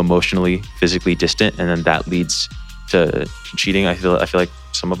people become emotionally, physically distant, and then that leads to cheating. I feel like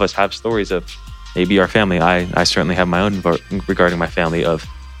some of us have stories of maybe our family. I certainly have my own regarding my family, of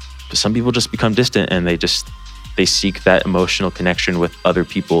some people just become distant and they seek that emotional connection with other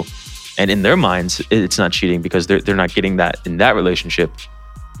people, and in their minds it's not cheating because they're not getting that in that relationship,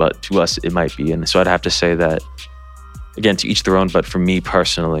 but to us it might be. And so I'd have to say that, again, to each their own, but for me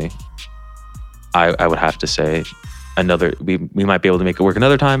personally, I would have to say we might be able to make it work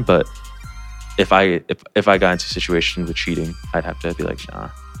another time, but if I got into a situation with cheating, I'd have to be like, nah.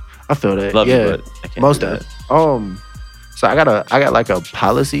 I feel that. Love you, but I can't most do of that. So I got like a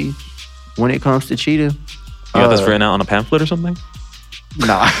policy when it comes to cheating. You got this written out on a pamphlet or something?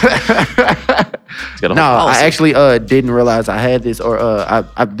 Nah. He's got a whole No, I policy. actually didn't realize I had this, or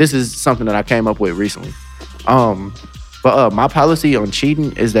this is something that I came up with recently. But my policy on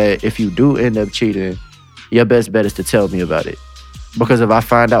cheating is that if you do end up cheating, your best bet is to tell me about it. Because if I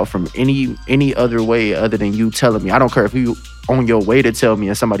find out from any other way other than you telling me, I don't care if you on your way to tell me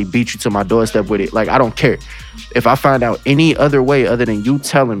and somebody beat you to my doorstep with it. Like, I don't care. If I find out any other way other than you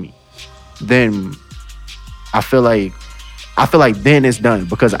telling me, then I feel like then it's done,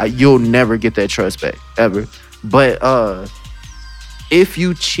 because you'll never get that trust back ever. But if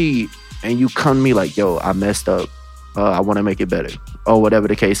you cheat and you come to me like, yo, I messed up, I want to make it better, or whatever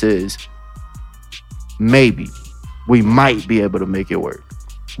the case is, maybe we might be able to make it work.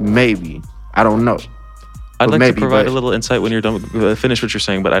 Maybe. I don't know. I'd But like maybe, to provide but- a little insight when you're done. Finish what you're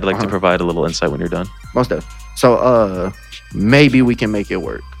saying, but I'd like to provide a little insight when you're done. Most definitely. So maybe we can make it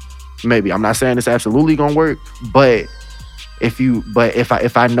work. Maybe. I'm not saying it's absolutely gonna work, but if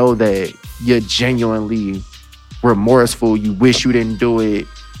I know that you're genuinely remorseful, you wish you didn't do it,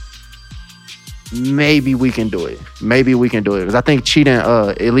 maybe we can do it. Because I think cheating,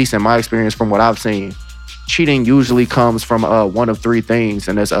 at least in my experience from what I've seen, cheating usually comes from one of three things,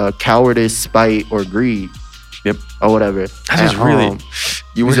 and that's cowardice, spite, or greed. Yep. Or whatever. That is really,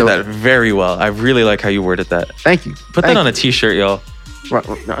 you worded so- that very well. I really like how you worded that. Thank you. Put that on a t-shirt, y'all. Right,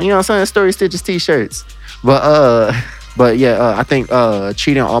 you know what I'm saying? Story Stitches t-shirts. But yeah, I think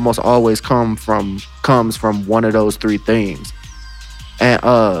cheating almost always comes from one of those three things. And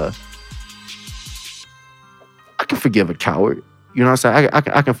I can forgive a coward. You know what I'm saying?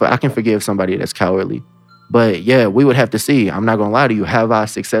 I can forgive somebody that's cowardly. But yeah, we would have to see. I'm not gonna lie to you. Have I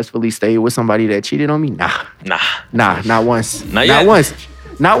successfully stayed with somebody that cheated on me? Nah, not once. Not yet.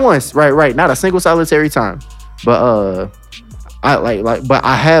 Not once. Right. Not a single solitary time. But but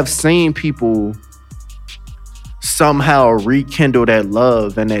I have seen people somehow rekindle that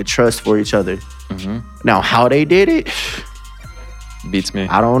love and that trust for each other. Mm-hmm. Now, how they did it, Beats me.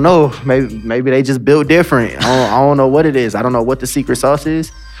 I don't know. Maybe they just built different. I don't know what it is. I don't know what the secret sauce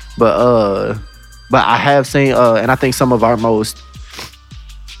is. But I have seen, and I think some of our most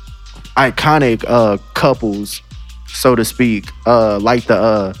iconic couples, so to speak, like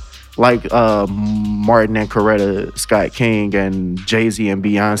Martin and Coretta Scott King and Jay-Z and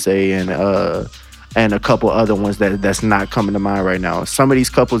Beyonce and a couple other ones that's not coming to mind right now. Some of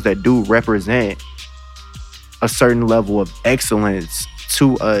these couples that do represent a certain level of excellence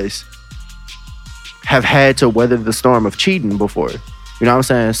to us have had to weather the storm of cheating before. You know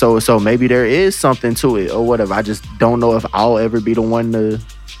what I'm saying? So maybe there is something to it or whatever. I just don't know if I'll ever be the one to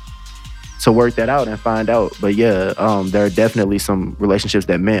work that out and find out. But yeah, there are definitely some relationships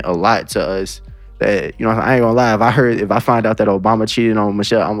that meant a lot to us. That, you know, I ain't gonna lie. If I find out that Obama cheated on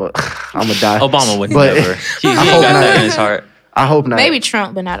Michelle, I'm gonna die. Obama would But- never. He ain't got that in his heart. I hope not. Maybe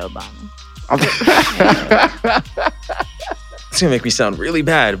Trump, but not Obama. It's gonna make me sound really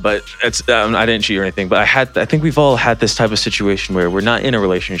bad, but it's I didn't cheat or anything. But I think we've all had this type of situation where we're not in a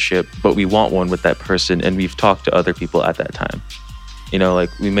relationship, but we want one with that person, and we've talked to other people at that time. You know, like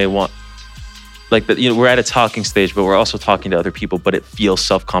we may want, like that. You know, we're at a talking stage, but we're also talking to other people. But it feels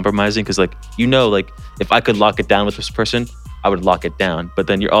self-compromising because, like, you know, like if I could lock it down with this person, I would lock it down. But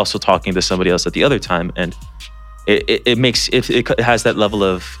then you're also talking to somebody else at the other time, and it has that level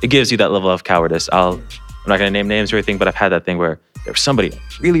of, it gives you that level of cowardice. I'm not gonna name names or anything, but I've had that thing where there was somebody I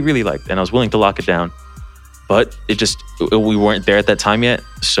really, really liked, and I was willing to lock it down, but we weren't there at that time yet.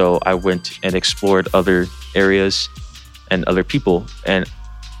 So I went and explored other areas and other people, and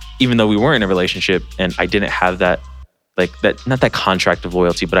even though we weren't in a relationship, and I didn't have that, like that, not that contract of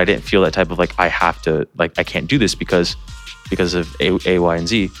loyalty, but I didn't feel that type of like I have to, like I can't do this because of A, Y, and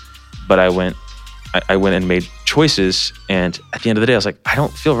Z. But I went and made choices, and at the end of the day, I was like, I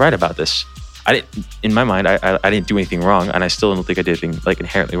don't feel right about this. In my mind, I didn't do anything wrong, and I still don't think I did anything like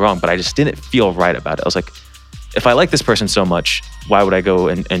inherently wrong, but I just didn't feel right about it. I was like, if I like this person so much, why would I go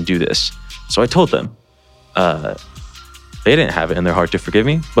and do this? So I told them. They didn't have it in their heart to forgive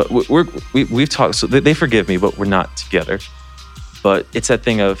me, but we've talked, so they forgive me, but we're not together. But it's that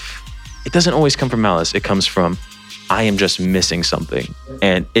thing of, it doesn't always come from malice. It comes from, I am just missing something.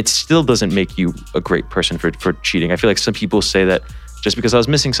 And it still doesn't make you a great person for cheating. I feel like some people say that just because I was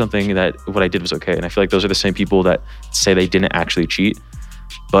missing something, that what I did was okay. And I feel like those are the same people that say they didn't actually cheat.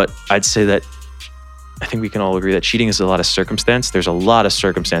 But I'd say that I think we can all agree that cheating is a lot of circumstance. There's a lot of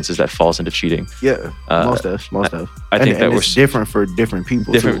circumstances that falls into cheating. Yeah, most of. I think that it's different for different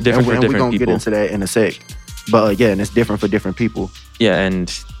people. Different too. for different we're gonna people. get into that in a sec. But yeah, and it's different for different people. Yeah, and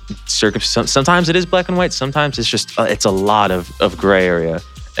sometimes it is black and white. Sometimes it's just it's a lot of gray area.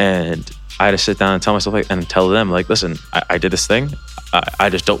 And I had to sit down and tell myself, like, and tell them, like, listen, I did this thing.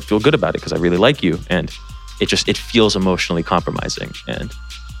 I just don't feel good about it because I really like you, and it feels emotionally compromising. And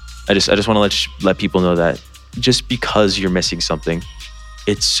I just want to let people know that just because you're missing something,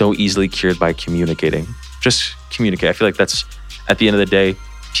 it's so easily cured by communicating. Just communicate. I feel like that's, at the end of the day,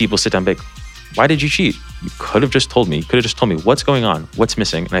 people sit down and be like, why did you cheat? You could have just told me. You could have just told me what's going on, what's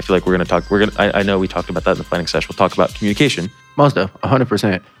missing. And I feel like I know we talked about that in the planning session. We'll talk about communication. Most of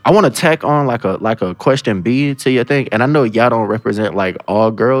 100%. I want to tack on like a question B to your thing. And I know y'all don't represent like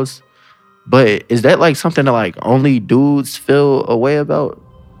all girls, but is that like something that like only dudes feel a way about?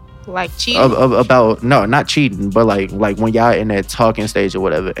 Like cheating? About no, not cheating, but like when y'all in that talking stage or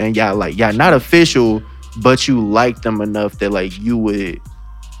whatever, and y'all not official, but you like them enough that like you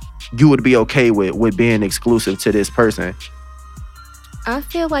would be okay with being exclusive to this person. I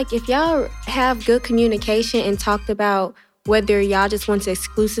feel like if y'all have good communication and talked about whether y'all just want to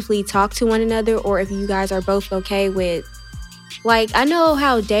exclusively talk to one another or if you guys are both okay with, like, I know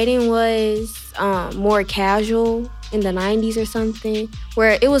how dating was more casual in the 90s or something,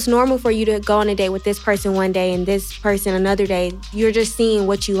 where it was normal for you to go on a date with this person one day and this person another day. You're just seeing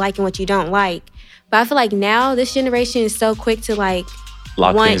what you like and what you don't like. But I feel like now this generation is so quick to like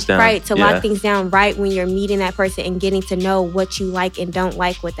lock things down. Right, to lock things down right when you're meeting that person and getting to know what you like and don't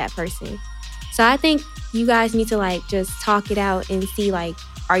like with that person. So I think you guys need to like just talk it out and see like,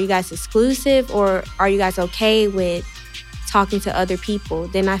 are you guys exclusive or are you guys okay with talking to other people?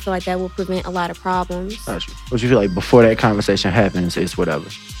 Then I feel like that will prevent a lot of problems. Gotcha. What you feel like before that conversation happens is whatever?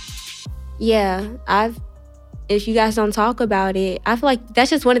 Yeah, if you guys don't talk about it, I feel like that's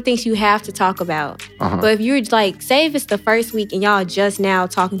just one of the things you have to talk about. But if you're like, say if it's the first week and y'all are just now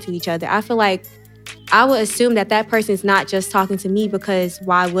talking to each other, I feel like I would assume that person's not just talking to me, because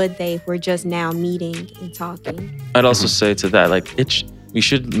why would they if we're just now meeting and talking? I'd also say to that, like, we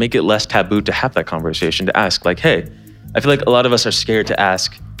should make it less taboo to have that conversation, to ask, like, hey, I feel like a lot of us are scared to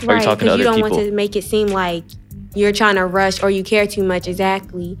ask, are you talking to other people? Right, because you don't want to make it seem like you're trying to rush or you care too much,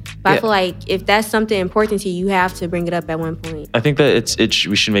 exactly. But I feel like if that's something important to you, you have to bring it up at one point. I think that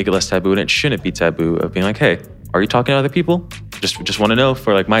we should make it less taboo, and it shouldn't be taboo of being like, hey, are you talking to other people? Just want to know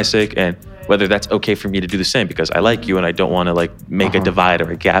for like my sake, and whether that's okay for me to do the same because I like you and I don't want to like make a divide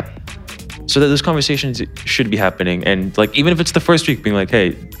or a gap. So that those conversations should be happening. And like, even if it's the first week, being like,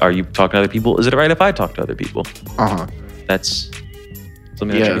 hey, are you talking to other people? Is it all right if I talk to other people? That's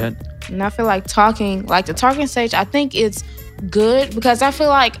something that you had. And I feel like the talking stage, I think it's good because I feel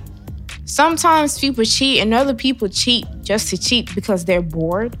like sometimes people cheat and other people cheat just to cheat because they're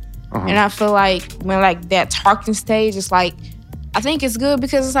bored. And I feel like when like that talking stage is like, I think it's good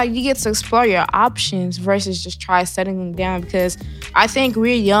because it's like you get to explore your options versus just try setting them down, because I think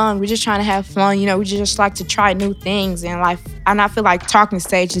we're young, we're just trying to have fun, you know, we just like to try new things and I feel like talking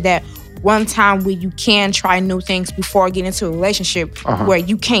stage is that one time where you can try new things before getting into a relationship where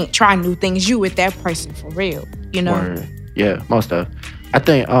you can't try new things, you with that person for real, you know? Word. Yeah, most of. I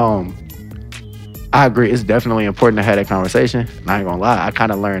think I agree. It's definitely important to have that conversation. I ain't gonna lie, I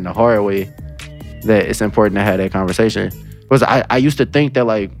kind of learned the hard way that it's important to have that conversation. Because I used to think that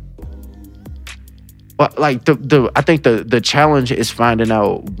like I think the challenge is finding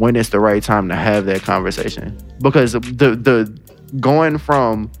out when it's the right time to have that conversation. Because the going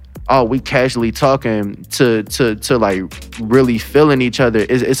from we casually talking to like really feeling each other,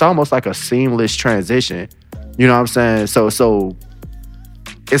 it's almost like a seamless transition. You know what I'm saying? So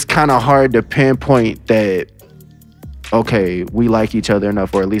it's kind of hard to pinpoint that, okay, we like each other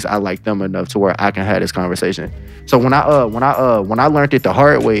enough, or at least I like them enough to where I can have this conversation. So when I learned it the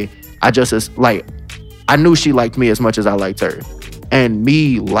hard way, I knew she liked me as much as I liked her, and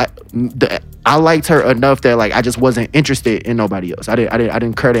I liked her enough that like I just wasn't interested in nobody else. I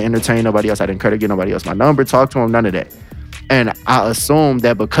didn't care to entertain nobody else. I didn't care to get nobody else my number, talk to him, none of that. And I assumed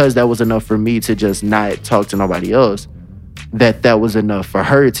that because that was enough for me to just not talk to nobody else, that was enough for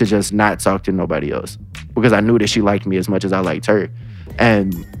her to just not talk to nobody else, because I knew that she liked me as much as I liked her.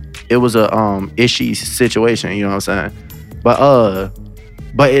 And it was a ishy situation, you know what I'm saying?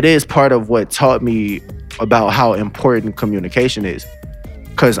 But it is part of what taught me about how important communication is.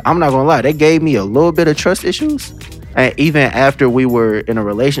 Cause I'm not gonna lie, that gave me a little bit of trust issues. And even after we were in a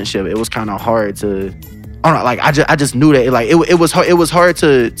relationship, it was kind of hard to, I don't know, like I just knew that it was hard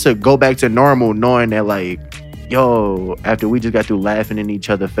to go back to normal, knowing that like, yo, after we just got through laughing in each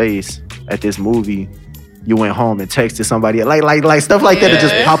other's face at this movie, you went home and texted somebody, like stuff like that to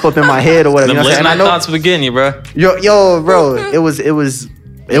just pop up in my head or whatever. Late night thoughts would begin you, bro. Yo, bro, it was Did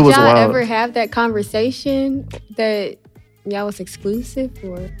y'all wild. ever have that conversation that y'all was exclusive,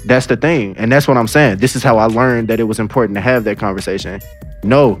 or? That's the thing, and that's what I'm saying. This is how I learned that it was important to have that conversation.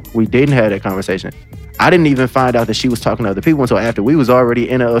 No, we didn't have that conversation. I didn't even find out that she was talking to other people until after we was already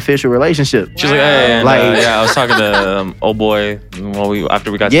in an official relationship. She's like, hey, and, I was talking to old boy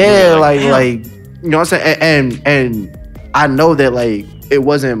after we got to like, you know what I'm saying? And I know that like it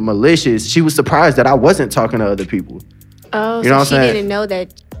wasn't malicious. She was surprised that I wasn't talking to other people. Oh, you know so what I'm she saying? didn't know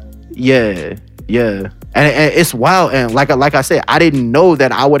that. Yeah. And it's wild. And like I said, I didn't know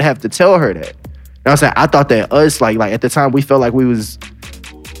that I would have to tell her that. You know what I'm saying? I thought that us, like at the time, we felt like we was.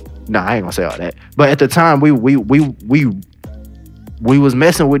 Nah, I ain't gonna say all that. But at the time, we was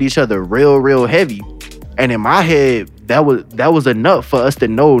messing with each other real heavy. And in my head, that was enough for us to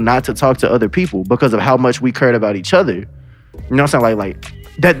know not to talk to other people because of how much we cared about each other. You know what I'm saying? Like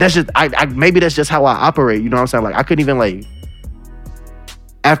that's just I maybe that's just how I operate. You know what I'm saying? Like I couldn't even like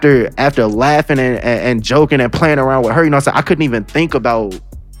after laughing and joking and playing around with her, you know what I'm saying? I couldn't even think about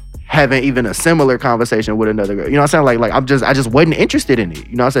having even a similar conversation with another girl. You know what I'm saying? Like I just wasn't interested in it.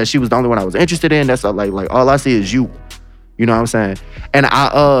 You know what I'm saying? She was the only one I was interested in. That's like all I see is you. You know what I'm saying? And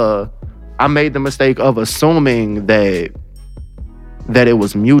I made the mistake of assuming that it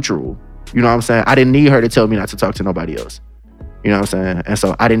was mutual. You know what I'm saying? I didn't need her to tell me not to talk to nobody else. You know what I'm saying? And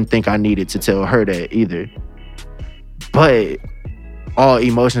so I didn't think I needed to tell her that either. But all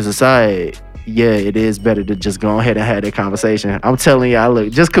emotions aside, yeah, it is better to just go ahead and have that conversation. I'm telling y'all,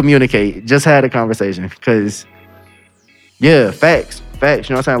 just communicate. Just have a conversation. Because, yeah, facts. You know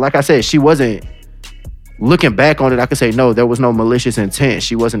what I'm saying? Like I said, she wasn't, looking back on it, I could say, no, there was no malicious intent.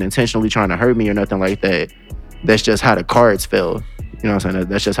 She wasn't intentionally trying to hurt me or nothing like that. That's just how the cards fell. You know what I'm saying?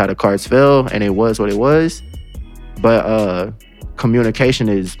 That's just how the cards fell, and it was what it was. But communication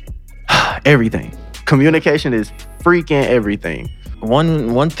is everything. Communication is freaking everything.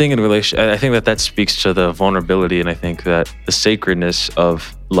 One thing in relation, I think that speaks to the vulnerability, and I think that the sacredness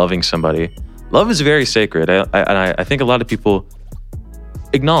of loving somebody. Love is very sacred. I think a lot of people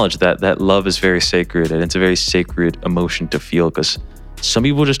acknowledge that love is very sacred, and it's a very sacred emotion to feel, because some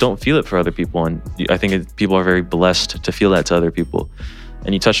people just don't feel it for other people, and I think people are very blessed to feel that to other people.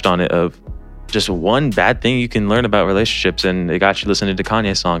 And you touched on it of just one bad thing you can learn about relationships, and it got you listening to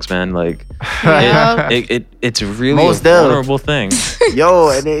Kanye songs, man. Like, it's really most a vulnerable thing. Yo,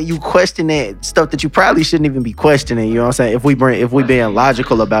 and then you question that stuff that you probably shouldn't even be questioning. You know what I'm saying? If we being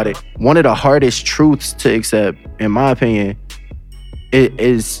logical about it, one of the hardest truths to accept, in my opinion,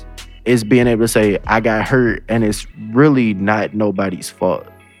 is being able to say I got hurt, and it's really not nobody's fault.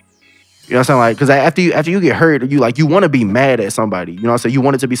 You know what I'm saying? Like, because after you get hurt, you want to be mad at somebody. You know what I'm saying? You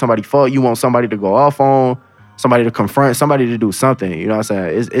want it to be somebody's fault. You want somebody to go off on, somebody to confront, somebody to do something. You know what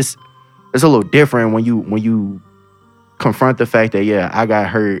I'm saying? It's a little different when you confront the fact that, yeah, I got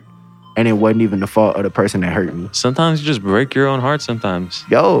hurt, and it wasn't even the fault of the person that hurt me. Sometimes you just break your own heart sometimes.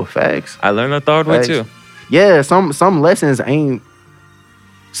 Yo, facts. I learned that the hard way too. Yeah, some lessons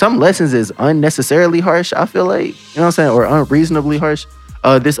is unnecessarily harsh, I feel like. You know what I'm saying? Or unreasonably harsh.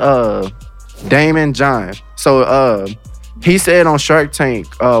 This Damon John. So he said on Shark Tank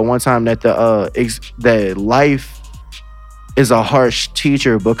one time that that life is a harsh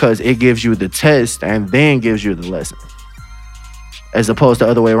teacher because it gives you the test and then gives you the lesson, as opposed to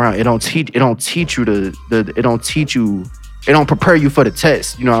the other way around. It don't prepare you for the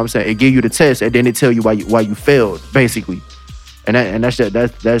test. You know what I'm saying? It give you the test and then it tell you why you failed, basically. And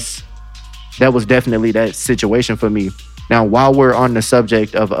that was definitely that situation for me. Now, while we're on the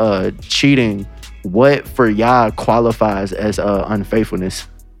subject of cheating, what for y'all qualifies as unfaithfulness?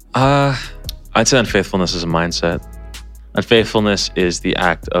 I'd say unfaithfulness is a mindset. Unfaithfulness is the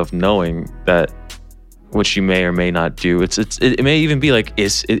act of knowing that what you may or may not do. It may even be like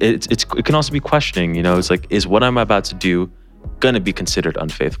it can also be questioning. You know, it's like, is what I'm about to do gonna be considered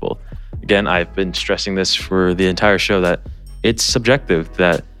unfaithful? Again, I've been stressing this for the entire show that it's subjective,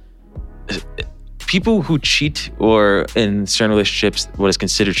 that people who cheat or in certain relationships, what is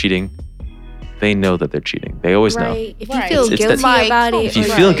considered cheating, they know that they're cheating. They always know. If you feel guilty about it, if you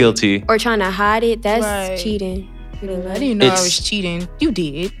feel guilty or trying to hide it, that's cheating. I didn't know I was cheating. You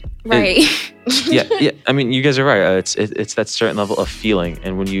did. Right. Yeah. I mean, you guys are right. It's that certain level of feeling,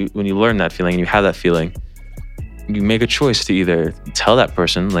 and when you learn that feeling and you have that feeling, you make a choice to either tell that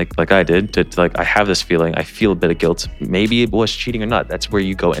person, like I did, to like, I have this feeling, I feel a bit of guilt. Maybe it was cheating or not. That's where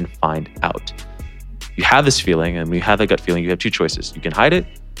you go and find out. You have this feeling, and when you have that gut feeling, you have two choices. You can hide it,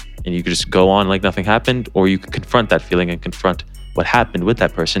 and you can just go on like nothing happened, or you can confront that feeling and confront what happened with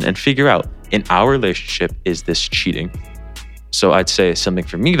that person and figure out, in our relationship, is this cheating? So I'd say something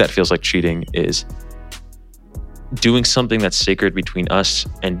for me that feels like cheating is doing something that's sacred between us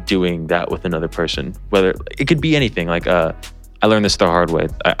and doing that with another person. Whether it could be anything. Like I learned this the hard way.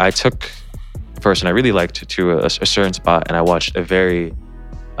 I took a person I really liked to a certain spot, and I watched a very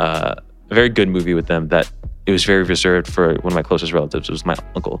a very good movie with them that it was very reserved for one of my closest relatives. It was my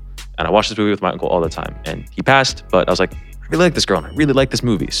uncle. And I watched this movie with my uncle all the time. And he passed, but I was like, I really like this girl and I really like this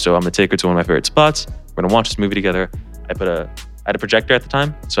movie. So I'm gonna take her to one of my favorite spots. We're gonna watch this movie together. I had a projector at the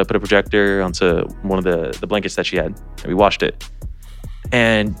time. So I put a projector onto one of the blankets that she had and we watched it.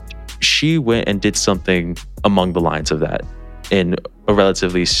 And she went and did something among the lines of that in a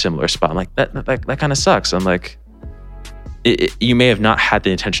relatively similar spot. I'm like, that kind of sucks. I'm like, you may have not had the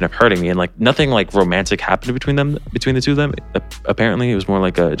intention of hurting me, and like nothing like romantic happened between the two of them. Apparently, it was more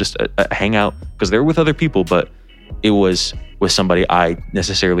like just a hangout because they were with other people, but it was with somebody I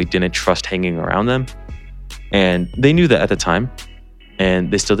necessarily didn't trust hanging around them, and they knew that at the time,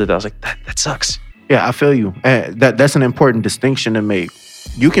 and they still did that. I was like, that sucks. Yeah, I feel you. That's an important distinction to make.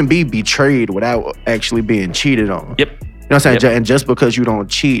 You can be betrayed without actually being cheated on. Yep. You know what I'm saying? Yep. And just because you don't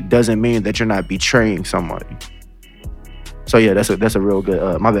cheat doesn't mean that you're not betraying somebody. So yeah, that's a real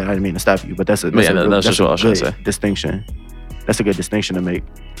good. My bad, I didn't mean to stop you, but that's a good distinction. That's a good distinction to make.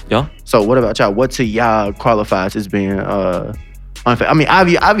 Yeah. So what about y'all? What to y'all qualifies as being unfair? I mean,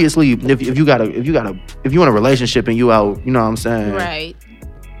 obviously, if you in a relationship and you out, you know what I'm saying? Right.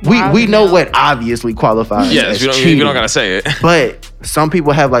 We know what obviously qualifies. Yes, as we don't gotta say it. But some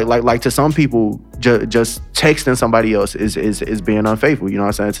people have like to some people, just texting somebody else is being unfaithful. You know what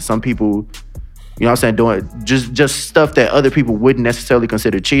I'm saying? To some people, you know what I'm saying, doing just stuff that other people wouldn't necessarily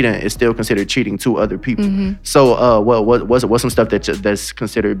consider cheating is still considered cheating to other people. Mm-hmm. So, what's some stuff that's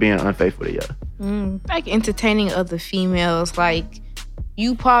considered being unfaithful to you? Like entertaining other females. Like,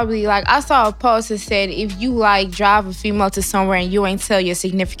 you probably, like, I saw a post that said if you like drive a female to somewhere and you ain't tell your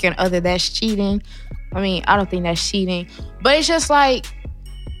significant other, that's cheating. I mean, I don't think that's cheating, but it's just like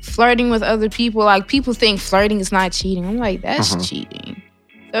flirting with other people. Like, people think flirting is not cheating. I'm like, that's cheating.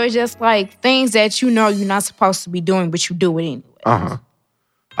 So it's just like things that you know you're not supposed to be doing, but you do it anyway.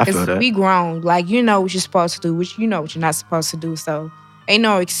 I feel that. We grown. Like, you know what you're supposed to do, which you know what you're not supposed to do. So ain't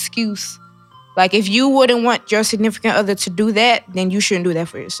no excuse. Like, if you wouldn't want your significant other to do that, then you shouldn't do that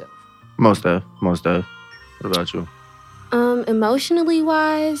for yourself. Most of. What about you? Emotionally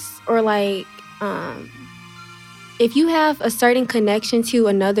wise, or like, if you have a certain connection to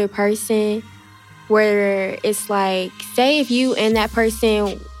another person, where it's like, say if you and that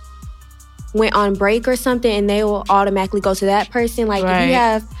person went on break or something and they will automatically go to that person. Like, if you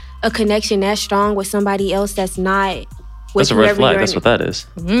have a connection that strong with somebody else that's not with that's a red flag. That's what that is.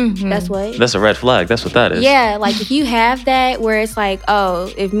 Mm-hmm. That's what? That's a red flag. That's what that is. Yeah, like if you have that where it's like,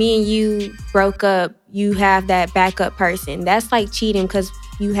 oh, if me and you broke up, you have that backup person. That's like cheating because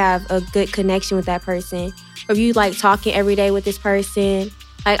you have a good connection with that person. Or if you like talking every day with this person.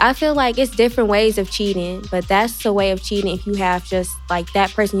 Like, I feel like it's different ways of cheating, but that's the way of cheating if you have just, like,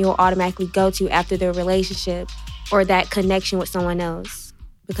 that person you'll automatically go to after their relationship or that connection with someone else.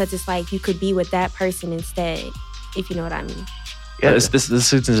 Because it's like you could be with that person instead, if you know what I mean. Yeah, this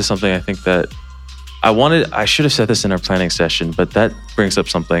is into something I think that I should have said this in our planning session, but that brings up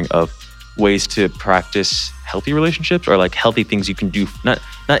something of ways to practice healthy relationships or, like, healthy things you can do, not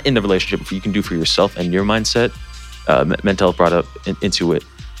in the relationship, but you can do for yourself and your mindset. Mental health brought up into it.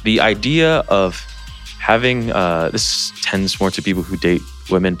 The idea of having, this tends more to people who date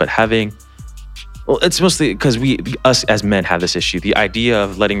women, but having, well, it's mostly because us as men have this issue. The idea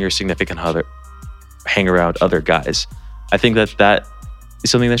of letting your significant other hang around other guys. I think that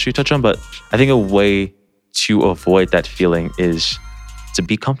is something that should touch on, but I think a way to avoid that feeling is to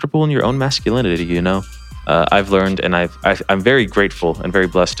be comfortable in your own masculinity, you know? I've learned, and I'm very grateful and very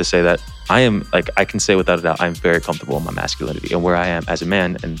blessed to say that I can say without a doubt, I'm very comfortable in my masculinity and where I am as a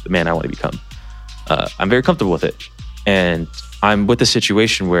man and the man I want to become. I'm very comfortable with it. And I'm with a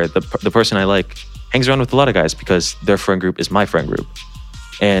situation where the person I like hangs around with a lot of guys because their friend group is my friend group.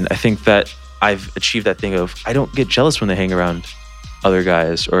 And I think that I've achieved that thing of, I don't get jealous when they hang around other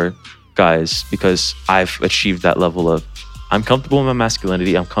guys or guys because I've achieved that level of, I'm comfortable in my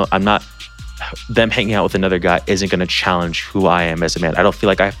masculinity. I'm not, them hanging out with another guy isn't going to challenge who I am as a man. I don't feel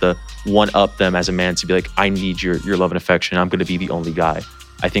like I have to one-up them as a man to be like, I need your love and affection. I'm going to be the only guy.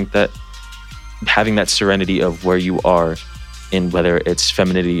 I think that having that serenity of where you are in whether it's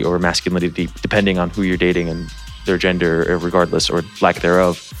femininity or masculinity, depending on who you're dating and their gender, regardless, or lack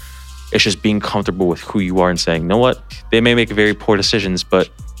thereof, it's just being comfortable with who you are and saying, you know what? They may make very poor decisions, but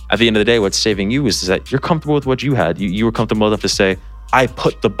at the end of the day, what's saving you is that you're comfortable with what you had. You were comfortable enough to say, I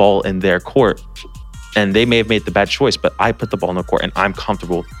put the ball in their court, and they may have made the bad choice, but I put the ball in the court and I'm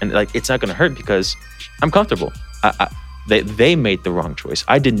comfortable. And like, it's not going to hurt because I'm comfortable. They made the wrong choice.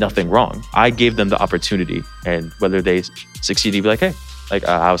 I did nothing wrong. I gave them the opportunity, and whether they succeed, you'd be like, hey, like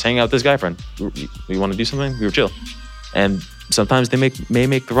I was hanging out with this guy friend. We want to do something. We were chill. And sometimes they may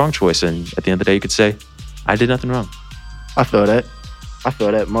make the wrong choice. And at the end of the day, you could say, I did nothing wrong. I feel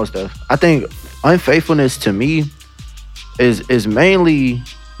that most of. I think unfaithfulness to me is mainly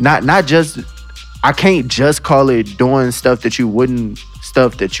not just. I can't just call it doing stuff that you wouldn't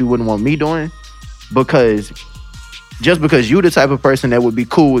want me doing, because just because you the type of person that would be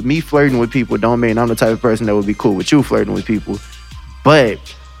cool with me flirting with people don't mean I'm the type of person that would be cool with you flirting with people. But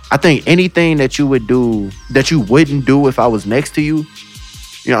I think anything that you would do that you wouldn't do if I was next to you,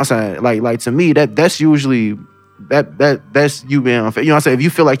 you know what I'm saying? Like to me, that's usually that's you being unfair. You know what I'm saying? If you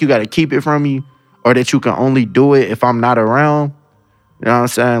feel like you got to keep it from me, or that you can only do it if I'm not around, you know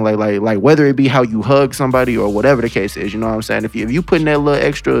what I'm saying? Like whether it be how you hug somebody or whatever the case is, you know what I'm saying? If you putting that little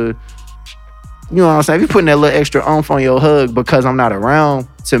extra, you know what I'm saying? If you putting that little extra oomph on your hug because I'm not around,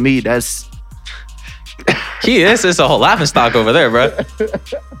 to me, that's... It's a whole laughing stock over there, bro.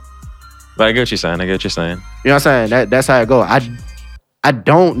 But I get what you're saying. You know what I'm saying? That's how it go. I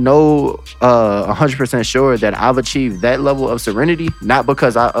don't know 100% sure that I've achieved that level of serenity, not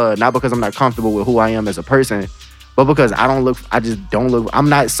because I'm not comfortable with who I am as a person, but because I'm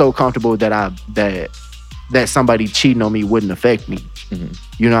not so comfortable that somebody cheating on me wouldn't affect me. Mm-hmm.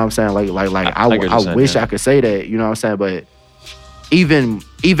 You know what I'm saying? I wish I could say that, you know what I'm saying? But even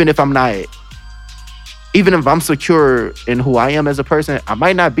if I'm secure in who I am as a person, I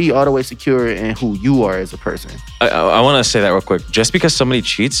might not be all the way secure in who you are as a person. I want to say that real quick. Just because somebody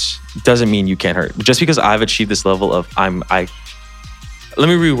cheats doesn't mean you can't hurt. Just because I've achieved this level of let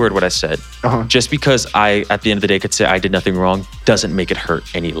me reword what I said. Uh-huh. Just because I, at the end of the day, could say I did nothing wrong doesn't make it hurt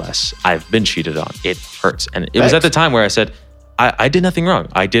any less. I've been cheated on. It hurts. And it was at the time where I said, I did nothing wrong.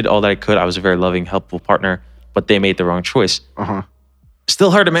 I did all that I could. I was a very loving, helpful partner, but they made the wrong choice. Uh-huh.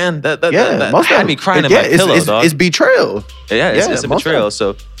 Still hurt, man. That had me crying in my pillow, dog. It's betrayal. It's a betrayal.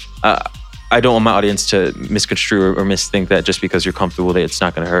 So I don't want my audience to misconstrue or misthink that just because you're comfortable with it, it's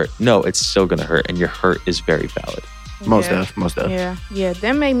not going to hurt. No, it's still going to hurt, and your hurt is very valid. Most of. Yeah.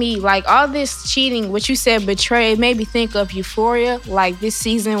 That made me, like, all this cheating, what you said, betray, it made me think of Euphoria, like this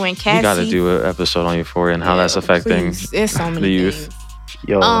season when Cassie... You got to do an episode on Euphoria and how that's affecting There's so many the youth. Things.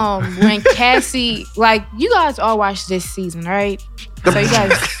 Yo. When Cassie, like, you guys all watched this season, right? So you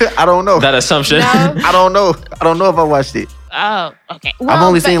guys... I don't know. That assumption. No? I don't know if I watched it. Oh, okay. Well, I've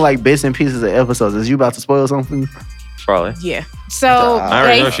only seen like bits and pieces of episodes. Is you about to spoil something? Probably. Yeah. So I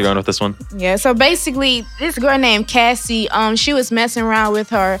already know where she's going with this one. Yeah. So basically, this girl named Cassie, she was messing around with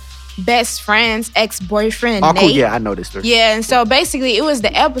her best friend's ex-boyfriend. Oh, Nate. cool. Yeah, I know this story. Yeah, and so basically, it was the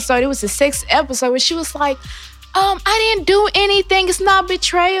 6th episode where she was like, I didn't do anything. It's not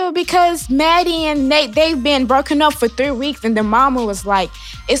betrayal because Maddie and Nate, they've been broken up for 3 weeks, and the mama was like,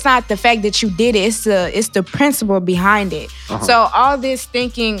 it's not the fact that you did it, it's the principle behind it. Uh-huh. So all this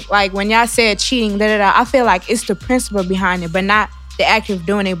thinking, like when y'all said cheating, I feel like it's the principle behind it, but not the act of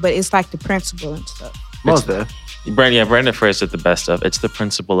doing it, but it's like the principle and stuff. Most of. Brandon phrased it the best of. It's the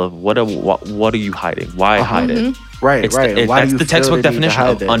principle of what are you hiding? Why hide it? Right. That's the textbook definition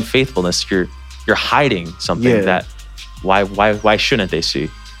of unfaithfulness. You're hiding something that why shouldn't they see?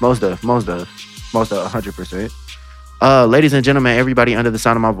 Most of 100%. Ladies and gentlemen, everybody under the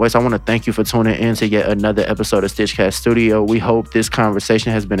sound of my voice, I want to thank you for tuning in to yet another episode of Stitchcast Studio. We hope this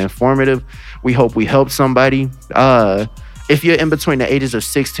conversation has been informative. We hope we helped somebody. If you're in between the ages of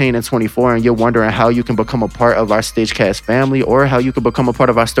 16 and 24 and you're wondering how you can become a part of our Stitchcast family or how you can become a part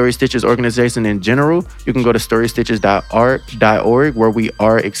of our Story Stitches organization in general, you can go to storystitches.org where we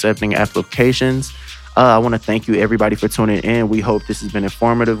are accepting applications. I want to thank you everybody for tuning in. We hope this has been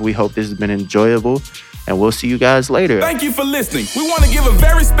informative. We hope this has been enjoyable. And we'll see you guys later. Thank you for listening. We want to give a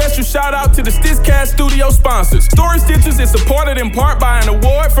very special shout out to the Stitchcast Studio sponsors. Story Stitches is supported in part by an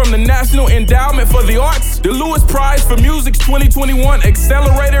award from the National Endowment for the Arts, the Lewis Prize for Music's 2021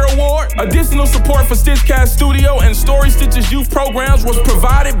 Accelerator Award. Additional support for Stitchcast Studio and Story Stitches youth programs was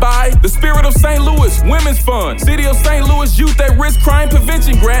provided by the Spirit of St. Louis Women's Fund, City of St. Louis Youth at Risk Crime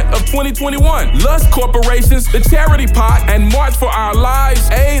Prevention Grant of 2021, Lust Corporations, the Charity Pot, and March for Our Lives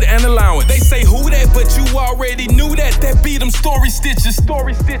Aid and Allowance. They say who that, but you already knew that. That be them Story Stitches.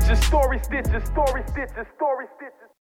 Story Stitches, Story Stitches, Story Stitches, Story Stitches.